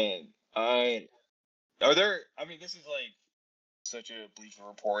 Yeah, man. This is like such a Bleacher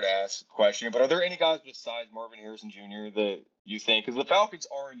Report ass question, but are there any guys besides Marvin Harrison Jr. that you think? Because the Falcons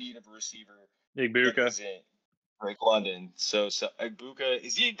are in need of a receiver. Igbuka. Drake London. So Igbuka,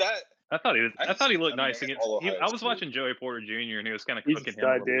 is he that? I thought he looked nice against. I was watching Joey Porter Jr. and he was kind of cooking him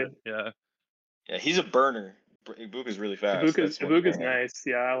a little bit. Yeah. Yeah, he's a burner. Igbuka's really fast. Ibuka's nice.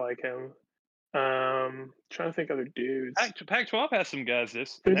 Yeah, I like him. Trying to think other dudes. Pac-12 has some guys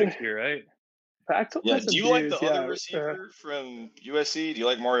next year, right? Pac-12 yeah. has some Do you dudes, like the other receiver from USC? Do you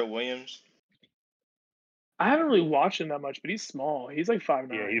like Mario Williams? I haven't really watched him that much, but he's small. He's like 5'9".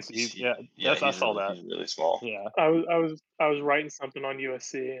 Yeah, I saw that. He's really small. Yeah. I was writing something on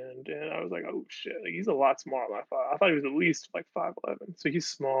USC and I was like, oh shit, like, he's a lot smaller than I thought. I thought he was at least like 5'11". So he's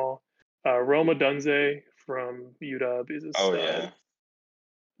small. Roma Dunze from UW is a Oh stud. yeah.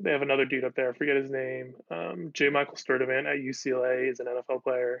 They have another dude up there. I forget his name. J. Michael Sturdivant at UCLA is an NFL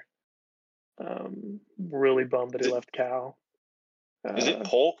player. Really bummed that he left Cal. Is it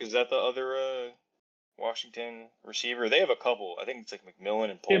Polk? Is that the other Washington receiver? They have a couple. I think it's like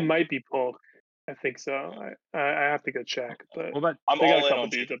McMillan and Polk. It might be Polk. I think so. I have to go check, but I'm they got all a in couple on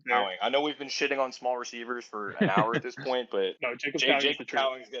dudes Jacob up there. Cowing. I know we've been shitting on small receivers for an hour at this point, but No, Jacob Jacob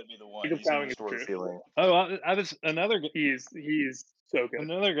Cowing's got to be the one. Jacob He's going Cowing to is restore the true. feeling. Oh, I was another. He's so good.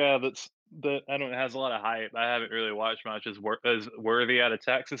 Another guy that I don't has a lot of hype. I haven't really watched much as Worthy out of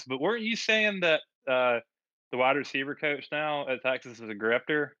Texas. But weren't you saying that the wide receiver coach now at Texas is a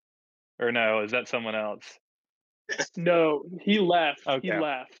grifter, or no? Is that someone else? No, he left. Okay. He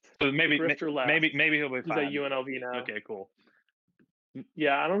left. So maybe left. maybe he'll be He's fine. at UNLV now. Okay, cool.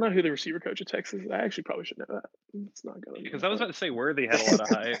 Yeah, I don't know who the receiver coach at Texas is. I actually probably should know that. It's not good. Because I was about to say Worthy had a lot of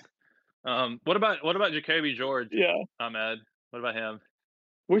hype. What about Jacoby George? Yeah, Ahmed. What about him?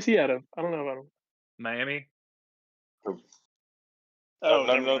 Where's he out of? I don't know about him. Miami. Oh,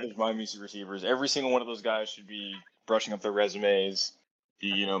 none of those Miami receivers. Every single one of those guys should be brushing up their resumes.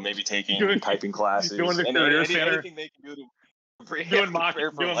 Maybe taking typing classes. Doing the career center. Anything they can do to doing mock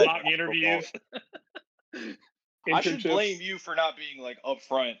interviews. I should blame you for not being like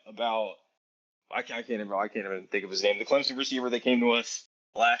upfront about. I can't even think of his name. The Clemson receiver that came to us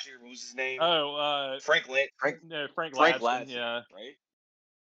last year. What was his name? Oh, Frank Ladson. Yeah. Right.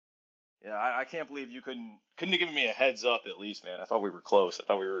 Yeah, I can't believe you couldn't have given me a heads up at least, man. I thought we were close. I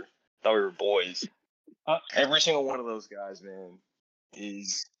thought we were boys. Every single one of those guys, man,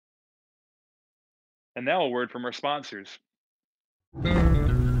 is. And now a word from our sponsors.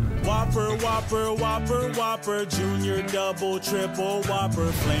 Whopper, Whopper, Whopper, Whopper, Junior, Double, Triple, Whopper,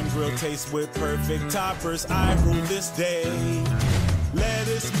 Flame Grill taste with perfect toppers. I rule this day.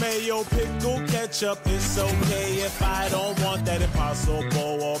 Lettuce, mayo, pickle, ketchup, it's okay if I don't want that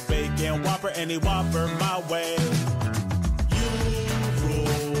Impossible or bacon Whopper, any Whopper my way. You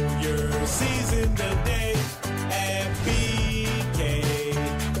rule your season today at BK.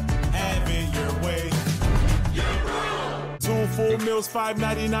 Have it your way. Two full meals,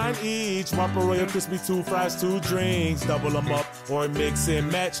 $5.99 each. Whopper Royal Crispy, 2 fries, 2 drinks. Double them up or mix and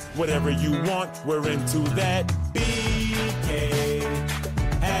match. Whatever you want, we're into that. BK.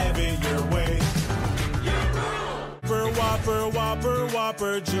 Have it your way. Whopper, Whopper,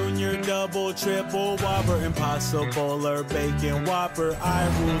 Whopper, Junior, Double, Triple, Whopper, Impossible or Bacon Whopper. I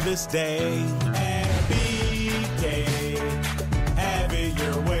rule this day. And BK, have it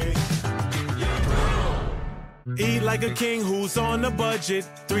your way. Eat like a king who's on a budget.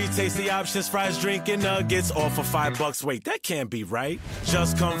 3 tasty options, fries, drink, and nuggets. All for $5. Wait, that can't be right.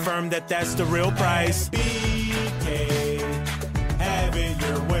 Just confirm that that's the real price. BK. Have it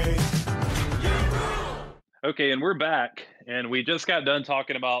your way. Okay, and we're back, and we just got done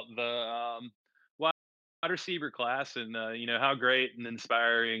talking about the wide receiver class, and how great and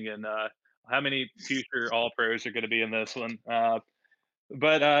inspiring, and how many future All Pros are going to be in this one.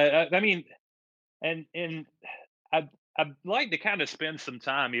 But I mean, and I'd like to kind of spend some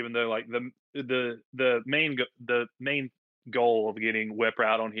time, even though like the main goal of getting Whip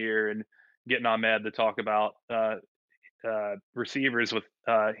out on here and getting Ahmed to talk about receivers with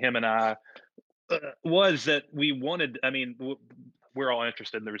him and I was that we wanted. I mean, we're all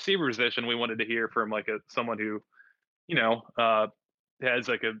interested in the receiver position. We wanted to hear from like someone who, has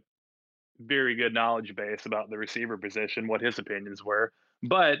like a very good knowledge base about the receiver position, what his opinions were.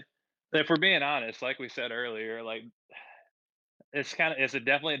 But if we're being honest, like we said earlier, like it's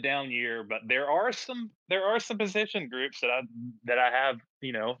definitely a down year. But there are some position groups that I have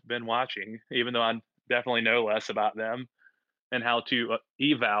been watching, even though I definitely know less about them and how to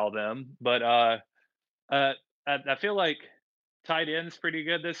eval them. But I feel like tight end's pretty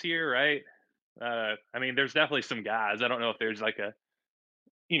good this year, right? I mean, there's definitely some guys. I don't know if there's like a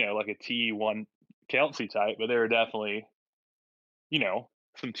T1 Kelsey type, but there are definitely,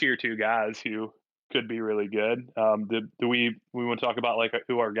 some tier 2 guys who could be really good. Do we want to talk about like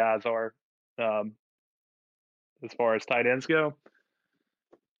who our guys are as far as tight ends go?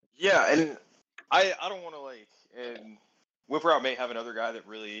 Yeah, and I don't want to and Whipper out may have another guy that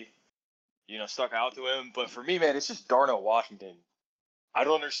really, stuck out to him. But for me, man, it's just Darnell Washington. I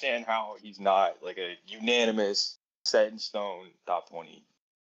don't understand how he's not like a unanimous, set in stone top 20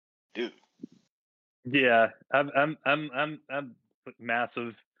 dude. Yeah, I'm a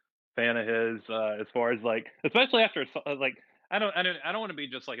massive fan of his as far as like, especially after like I don't want to be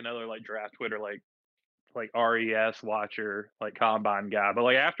just like another like draft Twitter like RES watcher, like combine guy. But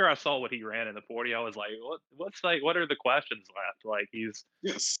like after I saw what he ran in the 40, I was like, what are the questions left? Like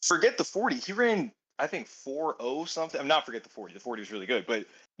Forget the 40. He ran I think 4.0 something. I'm not forget the 40. The 40 was really good, but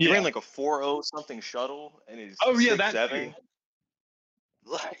he ran like a 4.0 something shuttle and he's 6'7".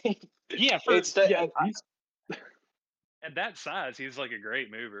 Like, He's at that size, he's like a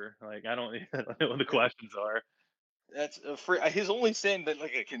great mover. Like I don't know what the questions are. That's his only sin that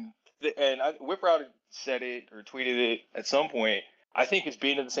like it can, and Whip Route said it or tweeted it at some point. I think is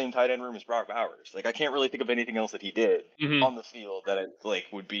being in the same tight end room as Brock Bowers. Like I can't really think of anything else that he did on the field that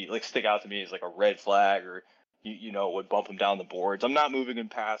would be like stick out to me as like a red flag or would bump him down the boards. I'm not moving him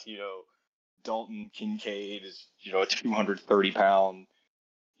past Dalton Kincaid is a 230-pound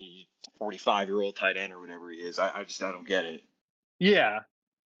 45-year-old tight end or whatever he is. I don't get it. Yeah.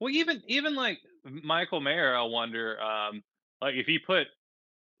 Well, even like Michael Mayer, I wonder, like if he put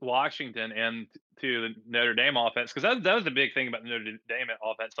Washington into the Notre Dame offense, because that was the big thing about the Notre Dame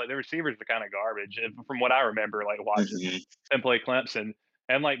offense. Like the receivers are kind of garbage, from what I remember, like watching them play Clemson,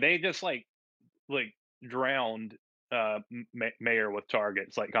 and like they just like drowned Mayer with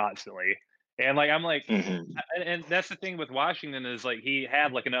targets like constantly, and like I'm like, and that's the thing with Washington is like he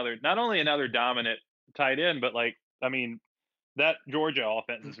had like not only another dominant tight end, but like I mean. That Georgia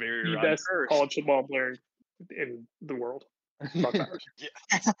offense is very the best college football player in the world. Brock Bowers.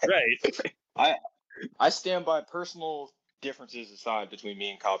 Right. I stand by personal differences aside between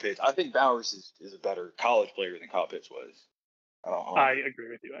me and Kyle Pitts. I think Bowers is a better college player than Kyle Pitts was. I agree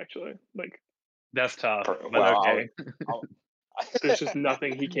with you actually. Like that's tough. Well, okay. There's just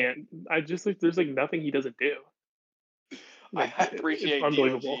nothing he can't. There's like nothing he doesn't do. Like, I appreciate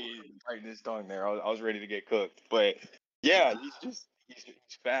DLG biting his tongue there. I was ready to get cooked, but yeah, he's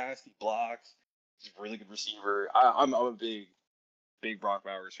fast. He blocks. He's a really good receiver. I'm a big Brock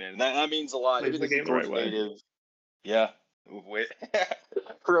Bowers fan. And that means a lot. Plays the game the right way. Yeah,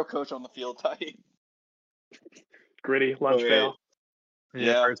 real coach on the field type. Gritty lunch pail.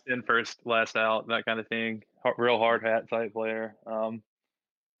 Yeah, first in, first last out, that kind of thing. Real hard hat type player.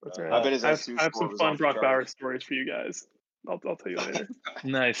 That's right. I have some fun Brock Bowers stories for you guys. I'll tell you later.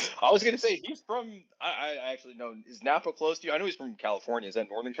 Nice. I was gonna say he's from. I actually know. Is Napa close to you? I know he's from California. Is that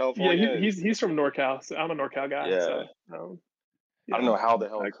Northern California? Yeah, he's from NorCal. So I'm a NorCal guy. Yeah. So, I don't know how the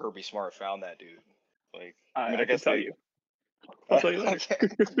hell Kirby Smart found that dude. Like, I can tell you. I'll tell you later.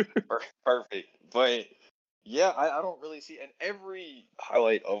 Perfect. But yeah, I don't really see. And every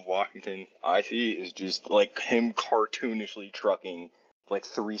highlight of Washington I see is just like him cartoonishly trucking like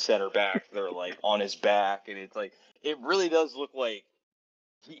 3 center backs that are like on his back, and it's like it really does look like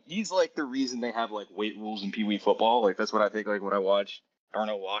he's like the reason they have like weight rules in Pee Wee football. Like that's what I think. Like when I watch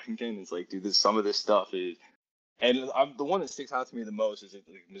Darnell Washington, it's like, dude, some of this stuff is, and the one that sticks out to me the most is like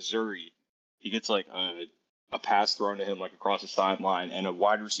Missouri. He gets like a pass thrown to him like across the sideline, and a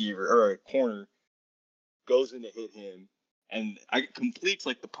wide receiver or a corner goes in to hit him, and I completes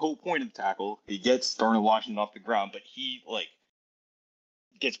like the point of the tackle. He gets Darnell Washington off the ground, but he like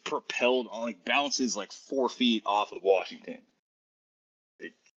gets propelled on, like bounces like 4 feet off of Washington.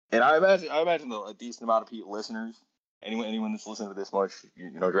 And I imagine a decent amount of people, listeners, anyone that's listened to this much,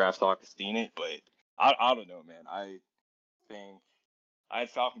 Draft Talk has seen it. But I don't know, man. I think I had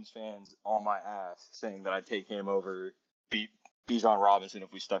Falcons fans on my ass saying that I'd take him over Bijan Robinson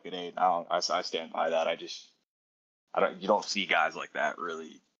if we stuck at 8. I stand by that. You don't see guys like that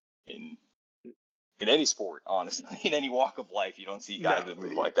really in any sport, honestly. In any walk of life, you don't see guys that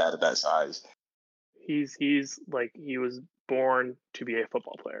move like that at that size. He's like, he was born to be a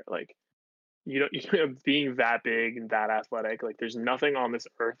football player. Like, being that big and that athletic, like there's nothing on this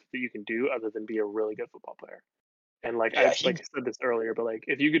earth that you can do other than be a really good football player. And like I said this earlier, but like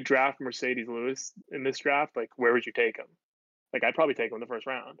if you could draft Mercedes Lewis in this draft, like where would you take him? Like I'd probably take him in the first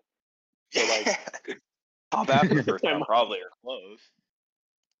round. So like top half of the first round probably or close.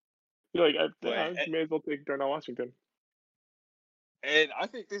 I may as well take Darnell Washington. And I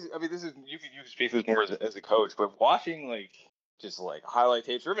think this is you can speak this more as a coach, but watching like just like highlight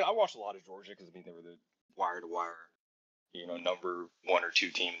tapes. Or I watched a lot of Georgia because they were the wire to wire, number 1 or 2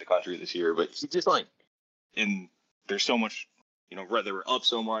 team in the country this year. But it's just like, and there's so much, they were up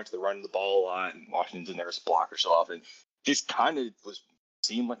so much, they're running the ball a lot, and Washington's in there as a blocker so often. Just kind of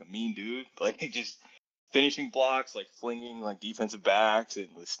seemed like a mean dude, like just finishing blocks, like flinging like defensive backs, and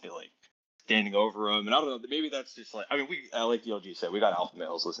was still like standing over them. And I don't know, maybe that's just like, like DLG said, we got alpha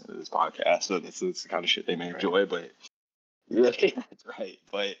males listening to this podcast, so that's the kind of shit they may enjoy. But yeah, that's right.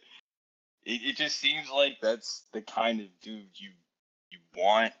 But it just seems like that's the kind of dude you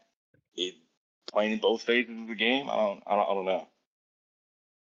want it playing in both phases of the game. I don't know.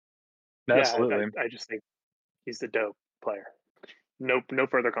 Absolutely. I just think he's the dope player. No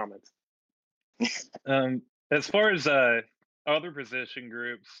further comments. As far as other position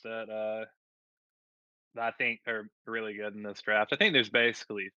groups that that I think are really good in this draft. I think there's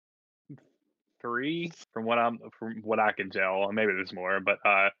basically 3 from what I can tell. Maybe there's more, but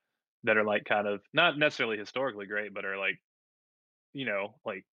that are like kind of not necessarily historically great, but are like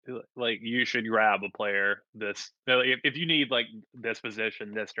like you should grab a player this if you need like this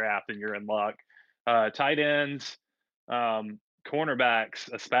position, this draft, and you're in luck. Tight ends,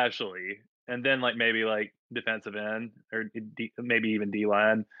 cornerbacks, especially, and then like maybe like defensive end or maybe even D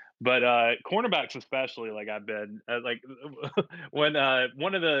line. But cornerbacks, especially, like I've been like when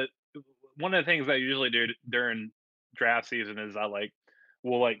one of the things I usually do during draft season is I like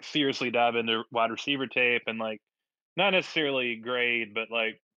will like seriously dive into wide receiver tape and like not necessarily grade, but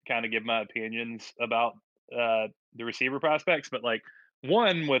like kind of give my opinions about the receiver prospects. But like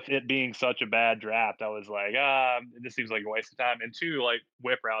one, with it being such a bad draft, I was like, this seems like a waste of time. And two, like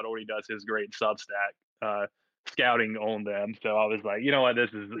Whip Route already does his great Substack scouting on them, so I was like, you know what, this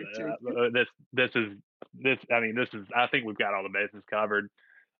is this. I mean, this is. I think we've got all the bases covered.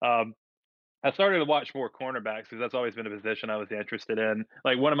 Um, I started to watch more cornerbacks because that's always been a position I was interested in.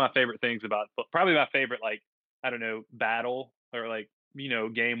 Like one of my favorite things about probably my favorite like I don't know battle or like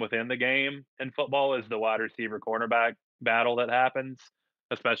game within the game in football is the wide receiver cornerback battle that happens,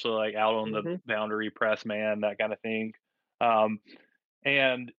 especially like out on the Hmm. boundary press man, that kind of thing. Um,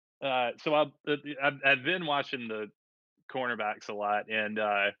 and so I've been watching the cornerbacks a lot, and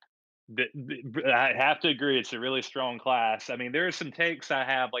I have to agree it's a really strong class. I mean, there are some takes I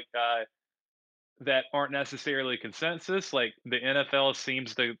have like that aren't necessarily consensus. Like the NFL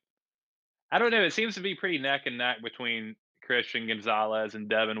seems to, I don't know, it seems to be pretty neck and neck between Christian Gonzalez and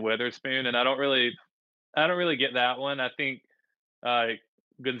Devin Witherspoon, and I don't really get that one. I think uh,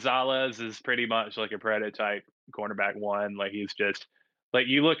 Gonzalez is pretty much like a prototype cornerback one. Like he's just like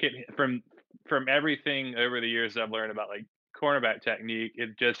you look at from everything over the years I've learned about like cornerback technique.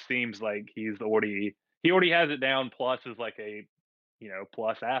 It just seems like he already has it down. Plus is like a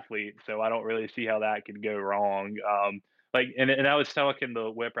plus athlete. So I don't really see how that could go wrong. Like, and I was talking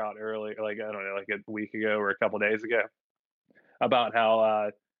to Whip out earlier, like I don't know, like a week ago or a couple days ago, about how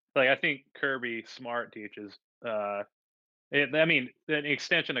like I think Kirby Smart teaches. I mean, an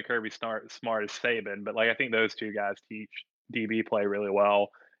extension of Kirby Smart is Saban, but like I think those two guys teach DB play really well.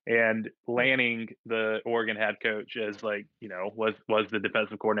 And Lanning, the Oregon head coach, is like was the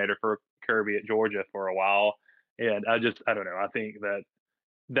defensive coordinator for Kirby at Georgia for a while. And I don't know. I think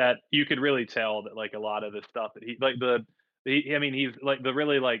that you could really tell that like a lot of the stuff that I mean he's like the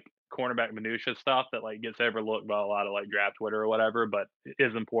really like cornerback minutia stuff that like gets overlooked by a lot of like draft Twitter or whatever, but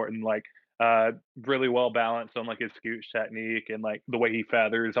is important. Like really well balanced on like his scooch technique and like the way he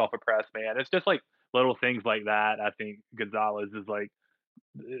feathers off a press man. It's just like little things like that. I think Gonzalez is like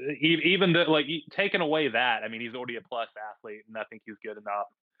even the like taking away that. I mean, he's already a plus athlete, and I think he's good enough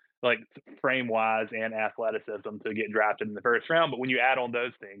like frame wise and athleticism to get drafted in the first round. But when you add on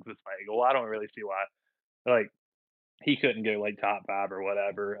those things, it's like, well, I don't really see why like he couldn't go like top 5 or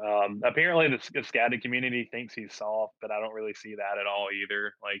whatever. Apparently the scouting community thinks he's soft, but I don't really see that at all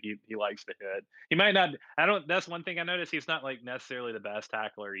either. Like he likes to hit. He might not. I don't. That's one thing I noticed. He's not like necessarily the best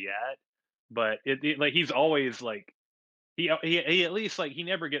tackler yet, but like he's always like he at least like he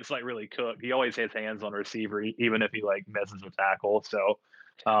never gets like really cooked. He always has hands on receiver, even if he like misses a tackle. So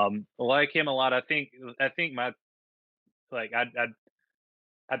like him a lot. I think my like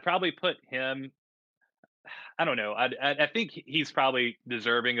I'd probably put him. I don't know. I think he's probably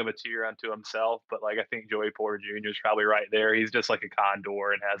deserving of a tier unto himself. But like I think Joey Porter Jr. is probably right there. He's just like a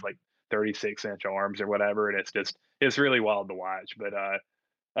condor and has like 36-inch arms or whatever, and it's really wild to watch. But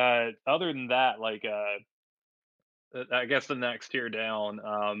other than that, like I guess the next tier down.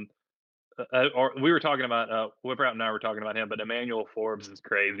 Or we were talking about Whipwrap and I were talking about him, but Emmanuel Forbes is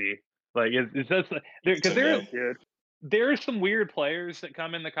crazy. Like it's just because So good. there are some weird players that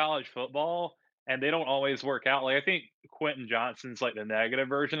come into college football and they don't always work out. Like I think Quentin Johnson's like the negative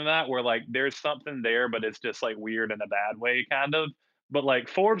version of that, where like there's something there, but it's just like weird in a bad way, kind of. But like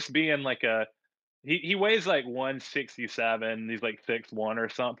Forbes being like he weighs like 167. He's like 6'1" or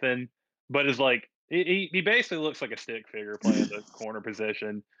something, but is like he basically looks like a stick figure playing the corner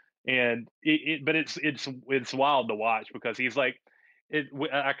position, and but it's wild to watch because he's like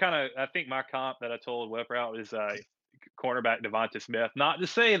I think my comp that I told Whip out is cornerback Devonta Smith. Not to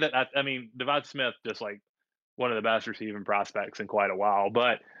say that I mean Devonta Smith just like one of the best receiving prospects in quite a while,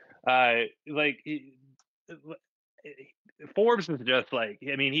 but like Forbes is just like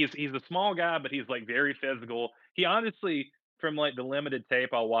I mean he's a small guy, but he's like very physical. He honestly, from like the limited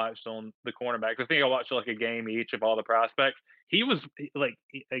tape I watched on the cornerbacks, I think I watched like a game each of all the prospects. He was like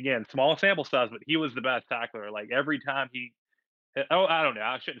again small sample size, but he was the best tackler. Like every time Oh, I don't know.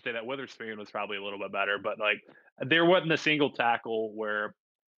 I shouldn't say that. Witherspoon was probably a little bit better, but like there wasn't a single tackle where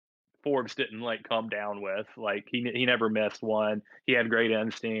Forbes didn't like come down with. Like he never missed one. He had great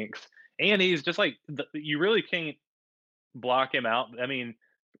instincts, and he's just like you really can't block him out. I mean,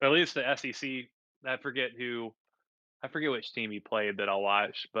 at least the SEC. I forget who. I forget which team he played that I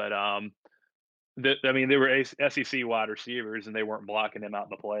watched, but I mean, they were SEC wide receivers, and they weren't blocking him out in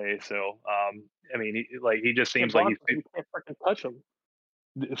the play. So, I mean, he just You can't seems like block he's. him because you can't freaking touch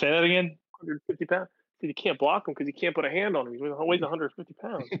him. Say that again. 150 pounds. You can't block him because you can't put a hand on him. He weighs 150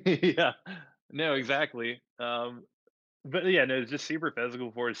 pounds. Yeah, no, exactly. But yeah, no, it's just super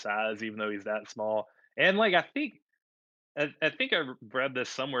physical for his size, even though he's that small. And like, I think I read this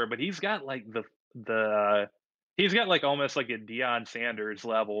somewhere, but he's got like the he's got like almost like a Deion Sanders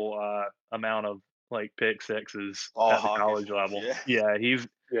level amount of like pick sixes All at the hawkish college ones, level. yeah. Yeah,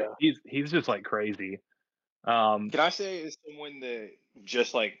 Yeah. he's just like crazy. Can I say as someone that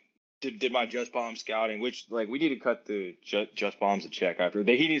just like did my Just Bomb scouting, which like we need to cut the Just Bombs a check after.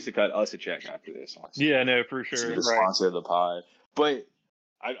 He needs to cut us a check after this. Honestly. Yeah, no, for To be sure. the sponsor of the pod. But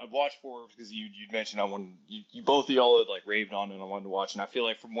I watched Forbes because you mentioned I wanted you both of y'all had like raved on it and I wanted to watch, and I feel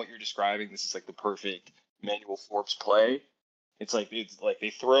like from what you're describing, this is like the perfect Manuel Forbes play. It's like they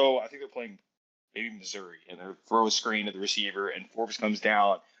throw. I think they're playing maybe Missouri, and they throw a screen to the receiver, and Forbes comes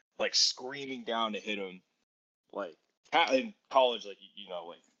down like screaming down to hit him. Like in college, like you know,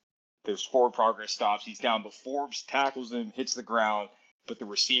 like there's forward progress stops. He's down, but Forbes tackles him, hits the ground, but the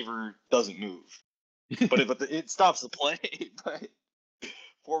receiver doesn't move. It stops the play. But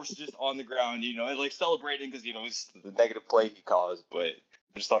Forbes is just on the ground, you know, and like celebrating because you know it's the negative play he caused. But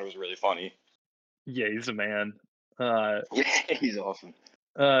I just thought it was really funny. Yeah, he's a man. Yeah, he's awesome.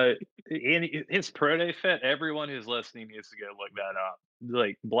 And his pro day fit. Everyone who's listening needs to go look that up.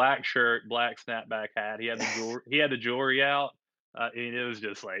 Like black shirt, black snapback hat. He had the jewelry. He had the jewelry out. And it was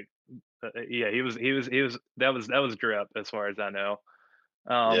just like, yeah, he was. That was drip as far as I know.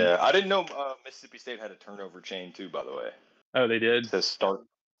 Yeah, I didn't know Mississippi State had a turnover chain too. By the way, Oh, they did. it says Stark.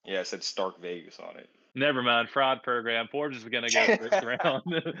 Yeah, it said Stark Vegas on it. Never mind. Fraud program. Forbes is gonna go first round.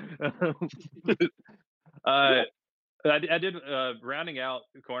 I did rounding out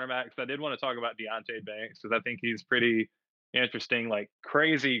cornerbacks. I did want to talk about Deontay Banks because I think he's pretty interesting, like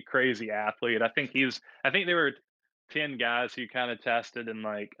crazy athlete. I think there were 10 guys who kind of tested and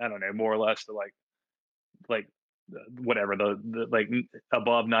like I don't know more or less to like whatever the like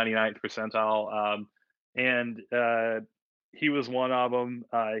above 99th percentile. And he was one of them.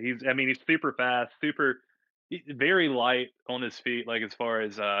 He's super fast, very light on his feet, like as far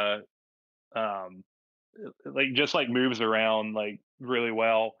as um like just like moves around like really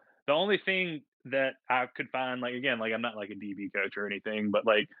well. The only thing that I could find, like again, like I'm not like a DB coach or anything, but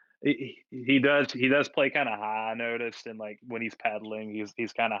like he does play kind of high. I noticed, and like when he's pedaling,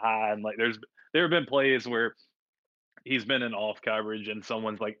 he's kind of high, and like there have been plays where he's been in off coverage and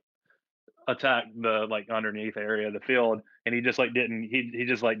someone's like attacked the like underneath area of the field, and he just like didn't he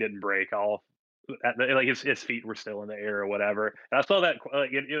just like didn't break off like his feet were still in the air or whatever. And I saw that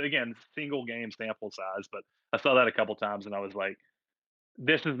like again, single game sample size, but I saw that a couple times and I was like,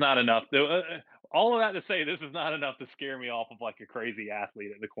 this is not enough. All of that to say, this is not enough to scare me off of like a crazy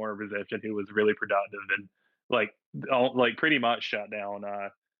athlete at the corner position who was really productive and like pretty much shut down.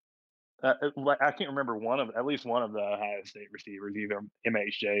 I can't remember at least one of the Ohio State receivers, either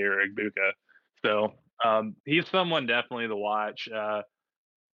MHJ or Igbuka. So he's someone definitely to watch.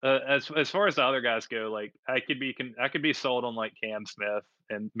 As far as the other guys go, like I could be sold on like Cam Smith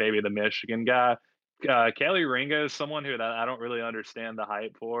and maybe the Michigan guy. Kelly Ringo is someone who that I don't really understand the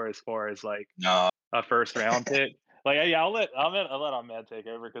hype for as far as like No. a first round pick. Like yeah, I'll let Ahmed take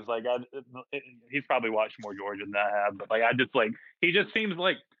over because like he's probably watched more Georgia than I have, but like I just like he just seems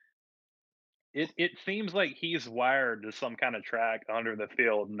like it seems like he's wired to some kind of track under the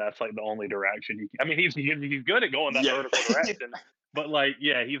field, and that's like the only direction I mean, he's good at going that vertical direction, but like,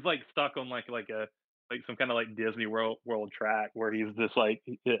 yeah, he's like stuck on like some kind of like Disney World track where he's just like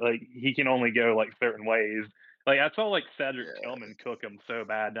he can only go like certain ways. Like I saw like Cedric Tillman cook him so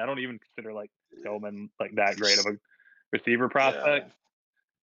bad. I don't even consider like Tillman like that great of a receiver prospect.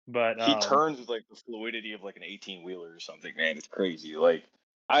 But he turns with like the fluidity of like an 18-wheeler or something, man. It's crazy. Like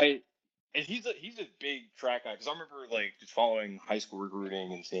and he's a big track guy because I remember like just following high school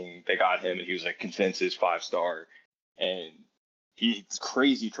recruiting and seeing they got him and he was like consensus 5-star, and he's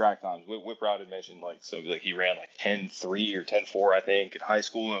crazy track times. Whiprout had mentioned like so like he ran like 10.3 or 10.4 I think in high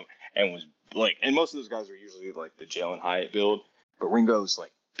school and was like, and most of those guys are usually like the Jalen Hyatt build, but Ringo's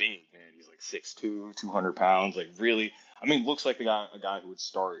like big, man. He's like 6'2", 200 pounds, like really. I mean, looks like a guy who would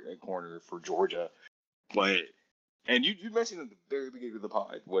start at corner for Georgia, but And you mentioned at the very beginning of the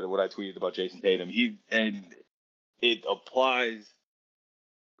pod what I tweeted about Jason Tatum. It applies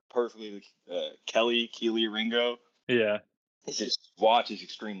perfectly to Keely Ringo. Yeah. His watch is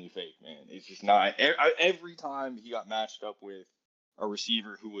extremely fake, man. It's just not. Every time he got matched up with a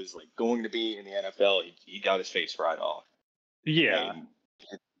receiver who was like going to be in the NFL, he got his face fried off. Yeah. And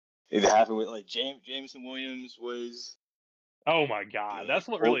it happened with like Jameson Williams was. Oh my God, that's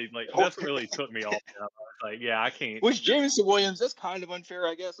what really took me off. I was like, yeah, I can't. Which Jameson Williams, that's kind of unfair,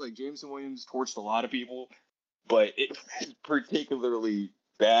 I guess. Like Jameson Williams torched a lot of people, but it was particularly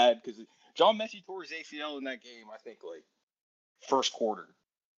bad because John Messi tore his ACL in that game. I think like first quarter,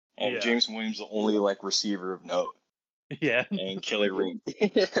 and Yeah. Jameson Williams the only like receiver of note. Yeah. And Kelly Ringo,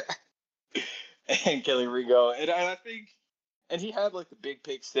 and I think, and he had like the big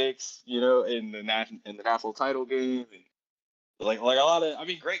pick six, you know, in the national title game, and like a lot of, I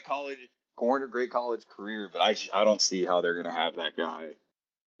mean, great college corner, great college career, but I don't see how they're gonna have that guy.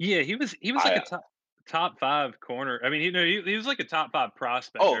 Yeah, he was like a top 5 corner. I mean, he was like a top 5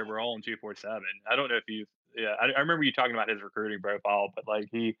 prospect overall in 247. I don't know if you. Yeah, I remember you talking about his recruiting profile, but like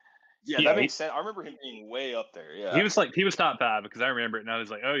that makes sense. I remember him being way up there. Yeah, he was top 5 because I remember it, and I was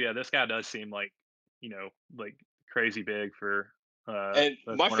like, oh yeah, this guy does seem like, you know, like crazy big for. And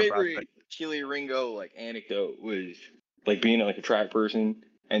my favorite Keely Ringo like anecdote was like being like a track person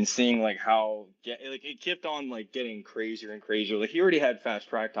and seeing like how like it kept on like getting crazier and crazier. Like he already had fast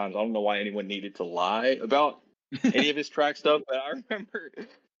track times. I don't know why anyone needed to lie about any of his track stuff, but I remember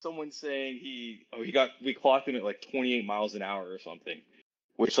someone saying we clocked him at like 28 miles an hour or something,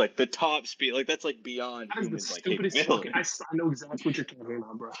 which like the top speed, like that's like beyond That is human the like stupidest capability. fucking. I know exactly what you're talking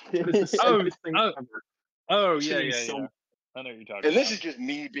about, bro. That is the stupidest thing ever. Oh That yeah, shit is yeah, so- yeah. I know what you're talking And about. this is just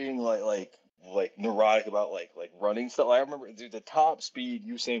me being like neurotic about like running stuff. I remember, dude, the top speed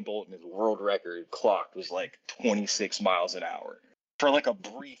Usain Bolt in his world record clocked was like 26 miles an hour for like a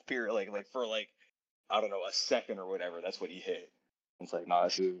brief period, like for like, I don't know, a second or whatever. That's what he hit. It's like, nah,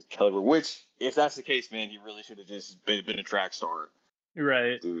 this is caliber. Which, if that's the case, man, he really should have just been a track star,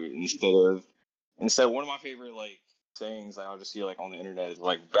 Right. dude. Instead, one of my favorite like sayings I'll just see like on the internet is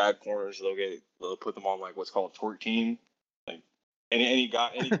like bad corners they'll put them on like what's called torque team. Like any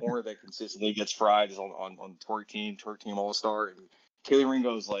corner that consistently gets fried is on torque team all star. And Kelly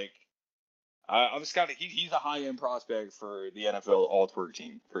Ringo's like, I'm just he's a high end prospect for the NFL all torque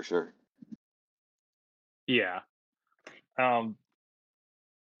team for sure. Yeah. And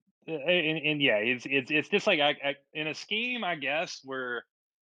yeah, it's just like I in a scheme, I guess, where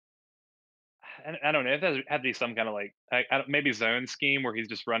I don't know if that had to be some kind of like maybe zone scheme where he's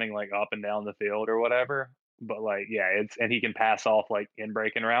just running like up and down the field or whatever. But like, yeah, and he can pass off like in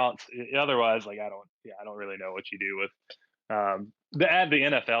breaking routes. Otherwise, like I don't really know what you do with at the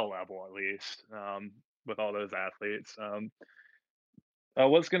NFL level at least with all those athletes. I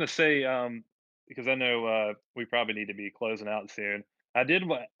was gonna say because I know we probably need to be closing out soon. I did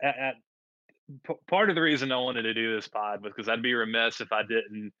part of the reason I wanted to do this pod was because I'd be remiss if I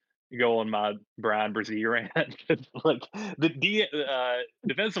didn't go on my Brian Brzee rant. Like the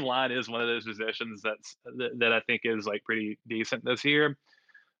defensive line is one of those positions that I think is like pretty decent this year.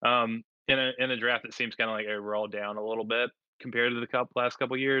 In a draft that seems kind of like overall down a little bit compared to the last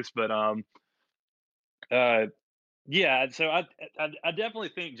couple years, but yeah. So I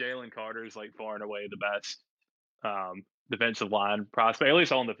definitely think Jalen Carter is like far and away the best defensive line prospect, at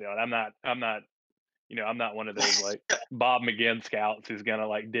least on the field. I'm not I'm not one of those like Bob McGinn scouts who's gonna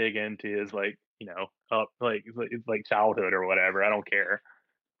like dig into his like up like childhood or whatever. I don't care.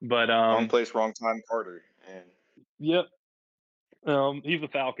 But Wrong place, wrong time, Carter. And yep. He's a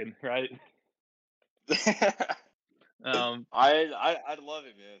Falcon, right? I'd love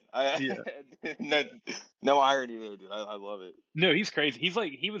it, man. Yeah. no irony there, dude. I love it. No, he's crazy. He's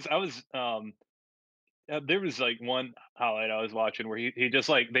like I was there was like one highlight I was watching where he just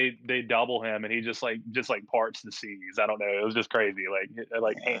like they double him and he just parts the seas. I don't know. It was just crazy. I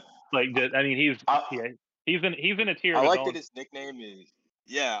mean he's in a tier. I of his like own. that his nickname is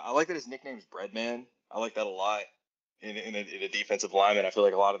I like that his nickname is Breadman. I like that a lot in a defensive lineman. I feel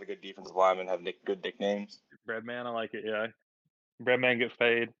like a lot of the good defensive linemen have good nicknames. Breadman, I like it. Yeah, Breadman gets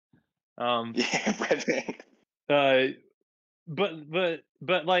paid. Yeah, Breadman.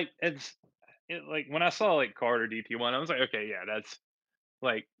 But like like when I saw like Carter DT1, I was like, okay, yeah, that's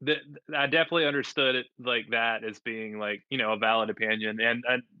like I definitely understood it like that as being like a valid opinion and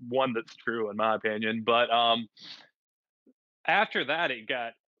one that's true in my opinion. But after that, it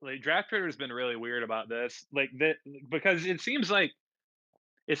got like draft Twitter's been really weird about this, like that because it seems like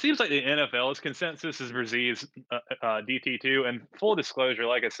the NFL's consensus is Brzee DT2. And full disclosure,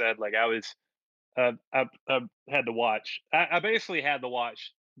 like I said, like I was I had to watch. I basically had to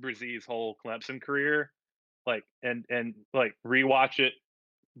watch Brzez's whole Clemson career, like and like rewatch it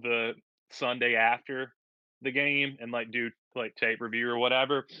the Sunday after the game and like do like tape review or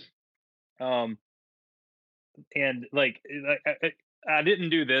whatever. Um, and like I didn't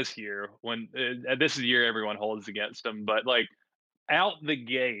do this year when this is the year everyone holds against him, but like out the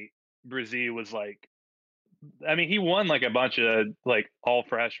gate, Brzee was like, I mean, he won like a bunch of like all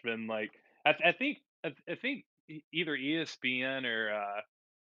freshmen. Like I think either ESPN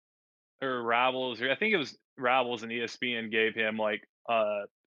or Rivals, or I think it was Rivals and ESPN gave him like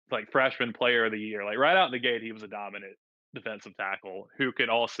freshman player of the year. Like right out the gate, he was a dominant defensive tackle who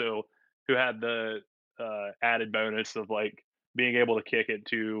had the added bonus of like being able to kick it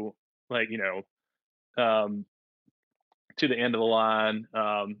to like um, to the end of the line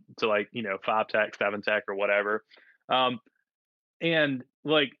to like 5 tech, 7 tech, or whatever. Um, and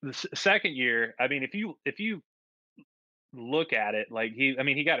like the second year, I mean, if you look at it, like I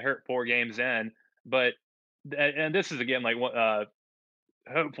mean, he got hurt 4 games in, but and this is again like what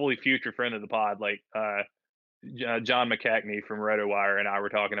hopefully future friend of the pod, like John McKechnie from RotoWire and I were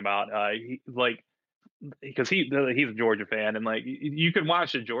talking about. He like because he's a Georgia fan, and like you can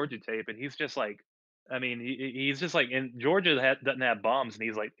watch the Georgia tape, and he's just like, I mean, he's just like, and Georgia doesn't have bums, and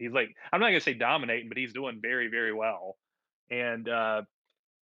he's like, I'm not gonna say dominating, but he's doing very very well, and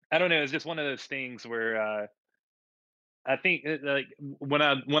I don't know, it's just one of those things where I think like when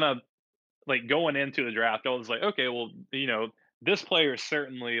I like going into the draft, I was like, okay, well, this player is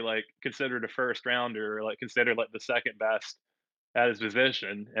certainly like considered a first rounder, or like considered like the second best at his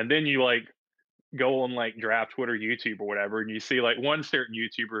position, and then you like go on like draft Twitter, YouTube, or whatever, and you see like one certain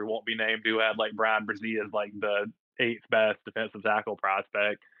YouTuber who won't be named who had like Brian Brzee as like the eighth best defensive tackle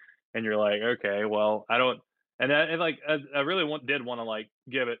prospect, and you're like, okay, well, I don't, and like I really did want to like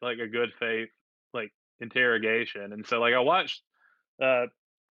give it like a good faith like interrogation, and so like uh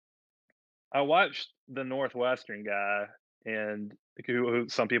I watched the Northwestern guy, and who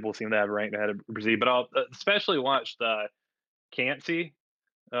some people seem to have ranked ahead of Brzee, but I'll especially watched Cansey,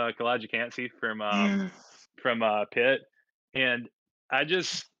 Kalijah Cansey from Pitt, and I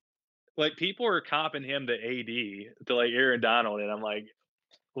just like people are copping him to AD to like Aaron Donald, and I'm like,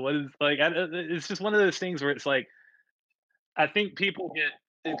 what is like? It's just one of those things where it's like I think people,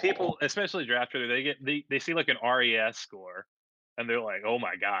 especially draft Twitter, they see like an RES score, and they're like, oh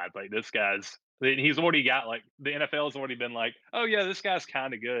my god, like this guy's he's already got like the NFL's already been like, oh yeah, this guy's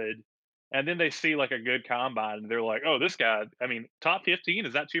kind of good. And then they see like a good combine, and they're like, "Oh, this guy! I mean, top 15,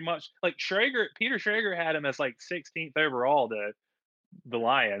 is that too much?" Like Peter Schrager had him as like 16th overall to the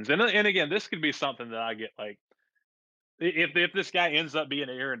Lions, and again, this could be something that I get like if this guy ends up being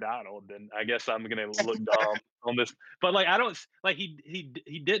Aaron Donald, then I guess I'm gonna look dumb on this. But like I don't like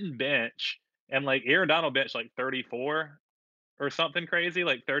he didn't bench, and like Aaron Donald benched like 34 or something crazy,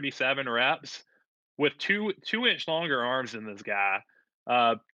 like 37 reps with 2 inch longer arms than this guy.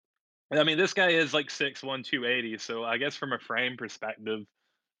 Uh, I mean, this guy is like 6'1", 280. So I guess from a frame perspective,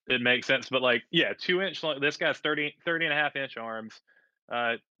 it makes sense. But like, yeah, 2 inch. This guy's 30 and a half inch arms.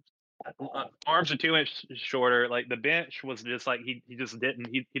 Uh, Arms are 2 inch shorter. Like the bench was just like he just didn't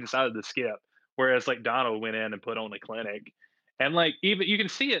he decided to skip. Whereas like Donald went in and put on a clinic, and like even you can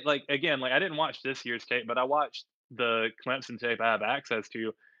see it like again like I didn't watch this year's tape, but I watched the Clemson tape I have access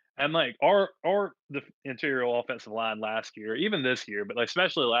to, and like our the interior offensive line last year, even this year, but like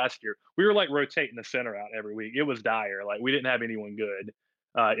especially last year, we were like rotating the center out every week. It was dire. Like we didn't have anyone good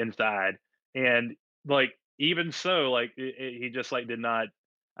inside, and like even so, like he just like did not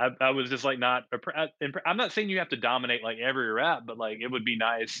I was just like not. I'm not saying you have to dominate like every rep, but like it would be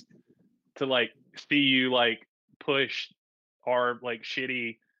nice to like see you like push our like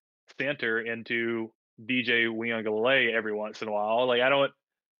shitty center into DJ Uyunglele every once in a while. Like I don't,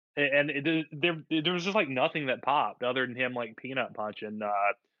 and there was just like nothing that popped other than him like peanut punching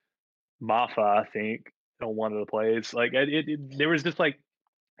Mafa, I think, on one of the plays. Like there was just like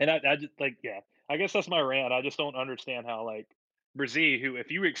and I just like, yeah, I guess that's my rant. I just don't understand how like Brzee, who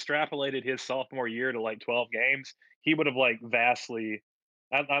if you extrapolated his sophomore year to like 12 games, he would have like vastly.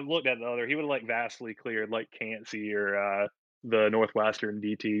 I looked at the other. He would have like vastly cleared like Cansey or the Northwestern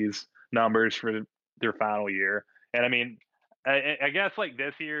DT's numbers for their final year. And I mean, I guess like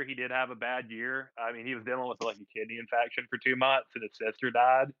this year he did have a bad year. I mean, he was dealing with like a kidney infection for 2 months, and his sister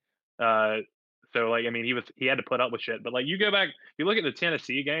died. Uh, so like, I mean, he had to put up with shit. But like, you go back, you look at the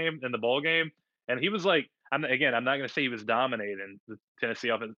Tennessee game and the bowl game, and he was like, I'm not going to say he was dominating the Tennessee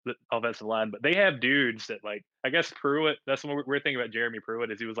the offensive line, but they have dudes that like, I guess Pruitt. That's what we're thinking about Jeremy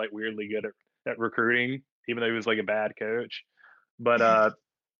Pruitt is he was like weirdly good at recruiting, even though he was like a bad coach. But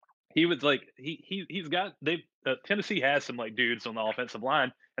he was like he's got they Tennessee has some like dudes on the offensive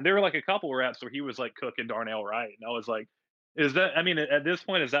line, and there were like a couple reps where he was like cooking Darnell Wright, and I was like, is that? I mean, at this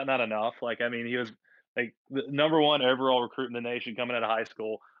point, is that not enough? Like, I mean, he was like the number one overall recruit in the nation coming out of high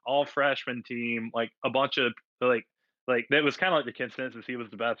school, all freshman team, like a bunch of like that was kind of like the consensus he was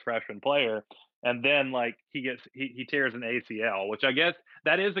the best freshman player. And then like he tears an ACL, which I guess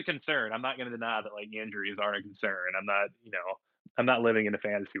that is a concern. I'm not going to deny that like injuries aren't a concern. I'm not living in a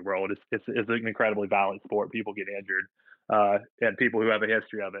fantasy world. It's an incredibly violent sport. People get injured, and people who have a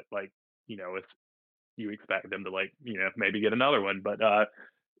history of it, like if you expect them to like maybe get another one. But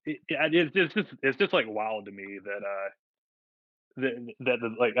it's just like wild to me that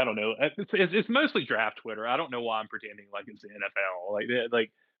like I don't know. It's mostly draft Twitter. I don't know why I'm pretending like it's the NFL. Like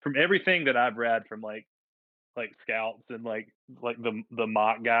from everything that I've read from like scouts and like the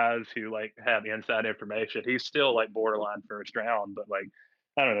mock guys who like have inside information. He's still like borderline first round, but like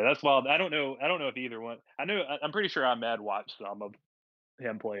I don't know. That's wild. I don't know. I don't know if either one. I'm pretty sure Ahmed watched some of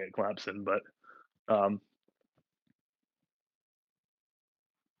him play at Clemson, but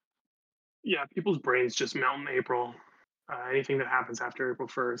Yeah, people's brains just melt in April. Anything that happens after April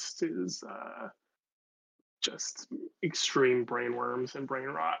 1st is just extreme brain worms and brain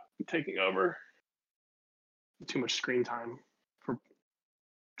rot taking over. Too much screen time for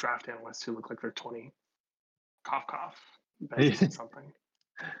draft analysts who look like they're 20. Cough, cough. Benji said something.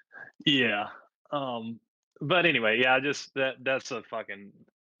 Yeah. But anyway, yeah, just that's a fucking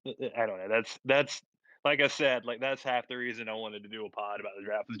I don't know. That's like I said, like that's half the reason I wanted to do a pod about the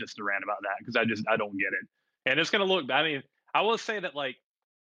draft was just to rant about that because I don't get it. And it's gonna look I mean, I will say that like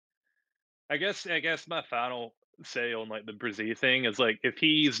I guess my final say on like the Brzee thing is like if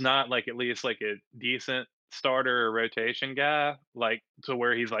he's not like at least like a decent starter or rotation guy, like to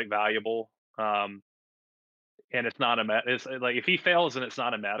where he's like valuable, and it's not it's like if he fails and it's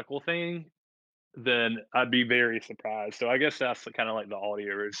not a medical thing, then I'd be very surprised. So I guess that's kind of like the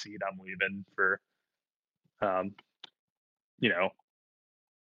audio receipt I'm leaving for, um,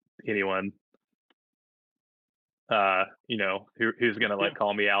 anyone, who's gonna like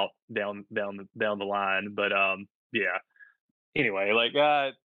call me out down the line. But yeah. Anyway, like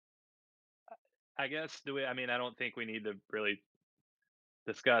I guess I mean I don't think we need to really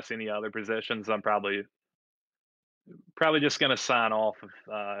discuss any other positions. I'm probably just gonna sign off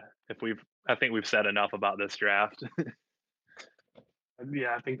if I think we've said enough about this draft.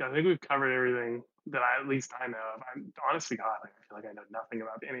 Yeah, I think we've covered everything that at least I know of. I'm honestly God, like I feel like I know nothing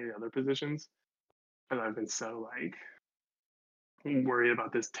about any of the other positions because I've been so like worried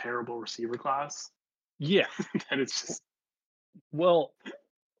about this terrible receiver class Yeah. that it's just well,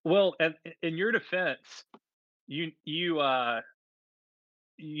 and in your defense, you might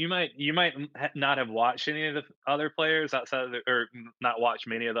not have watched any of the other players outside of or not watched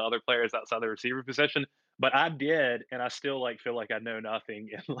many of the other players outside the receiver position, but I did, and I still like feel like I know nothing,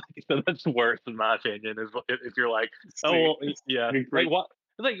 and like so that's worse in my opinion. Is if you're like, oh well, yeah, like what,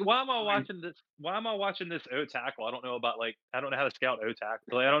 like why am I watching this? Why am I watching this O tackle? I don't know about like I don't know how to scout O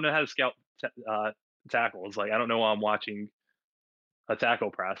tackle. Like, I don't know how to scout tackles. Like I don't know why I'm watching a tackle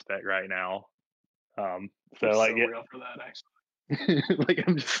prospect right now. So like real for that actually. like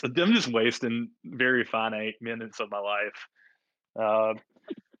I'm just wasting very finite minutes of my life.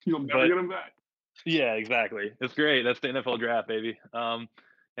 You'll never get them back. Yeah, exactly. It's great. That's the NFL draft, baby. And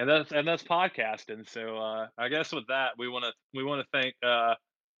that's podcasting. So I guess with that, we want to thank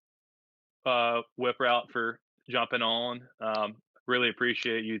Whip Route for jumping on. Really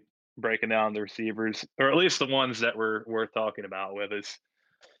appreciate you breaking down the receivers, or at least the ones that were worth talking about with us.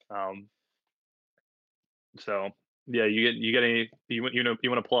 So yeah, you get any you want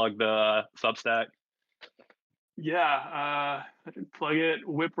to plug the Substack? Yeah, plug it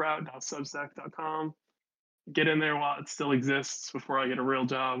whiproute.substack.com. Get in there while it still exists before I get a real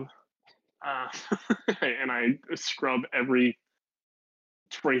job. And I scrub every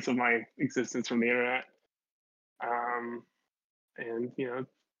trace of my existence from the internet. And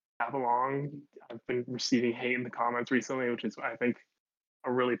tap along. I've been receiving hate in the comments recently, which is I think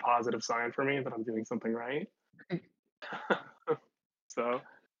a really positive sign for me that I'm doing something right. So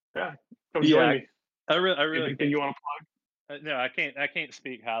yeah, come join me. I really anything you want to plug? No, I can't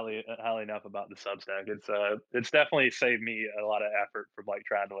speak highly enough about the Substack. It's definitely saved me a lot of effort from like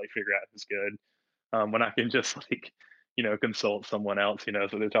trying to like figure out if it's good. When I can just like consult someone else,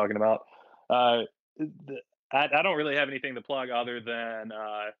 so they're talking about. I don't really have anything to plug other than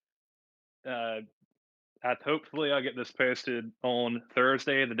hopefully I'll get this posted on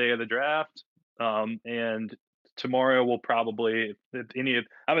Thursday, the day of the draft, and tomorrow we'll probably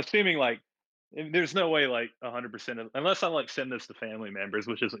I'm assuming like there's no way like 100% of, unless I like send this to family members,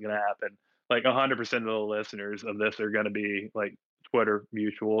 which isn't going to happen. Like 100% of the listeners of this are going to be like Twitter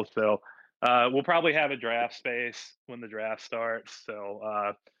mutuals. So we'll probably have a draft space when the draft starts. So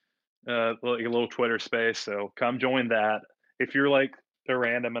like a little Twitter space. So come join that. If you're like a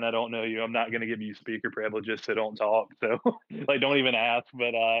random and I don't know you, I'm not going to give you speaker privileges, so don't talk. So like don't even ask.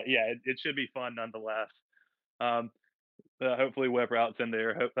 But yeah, it should be fun nonetheless. Um, hopefully Whip Route's in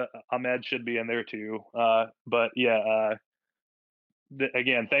there. Ahmed should be in there too. But yeah,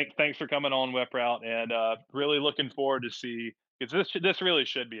 again, thanks for coming on, Whip Route, and really looking forward to see, because this really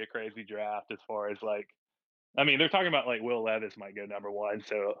should be a crazy draft as far as like, I mean, they're talking about like Will Levis might go number one,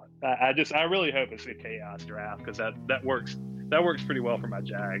 so I really hope it's a chaos draft, because that works pretty well for my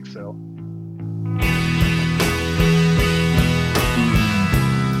Jags. So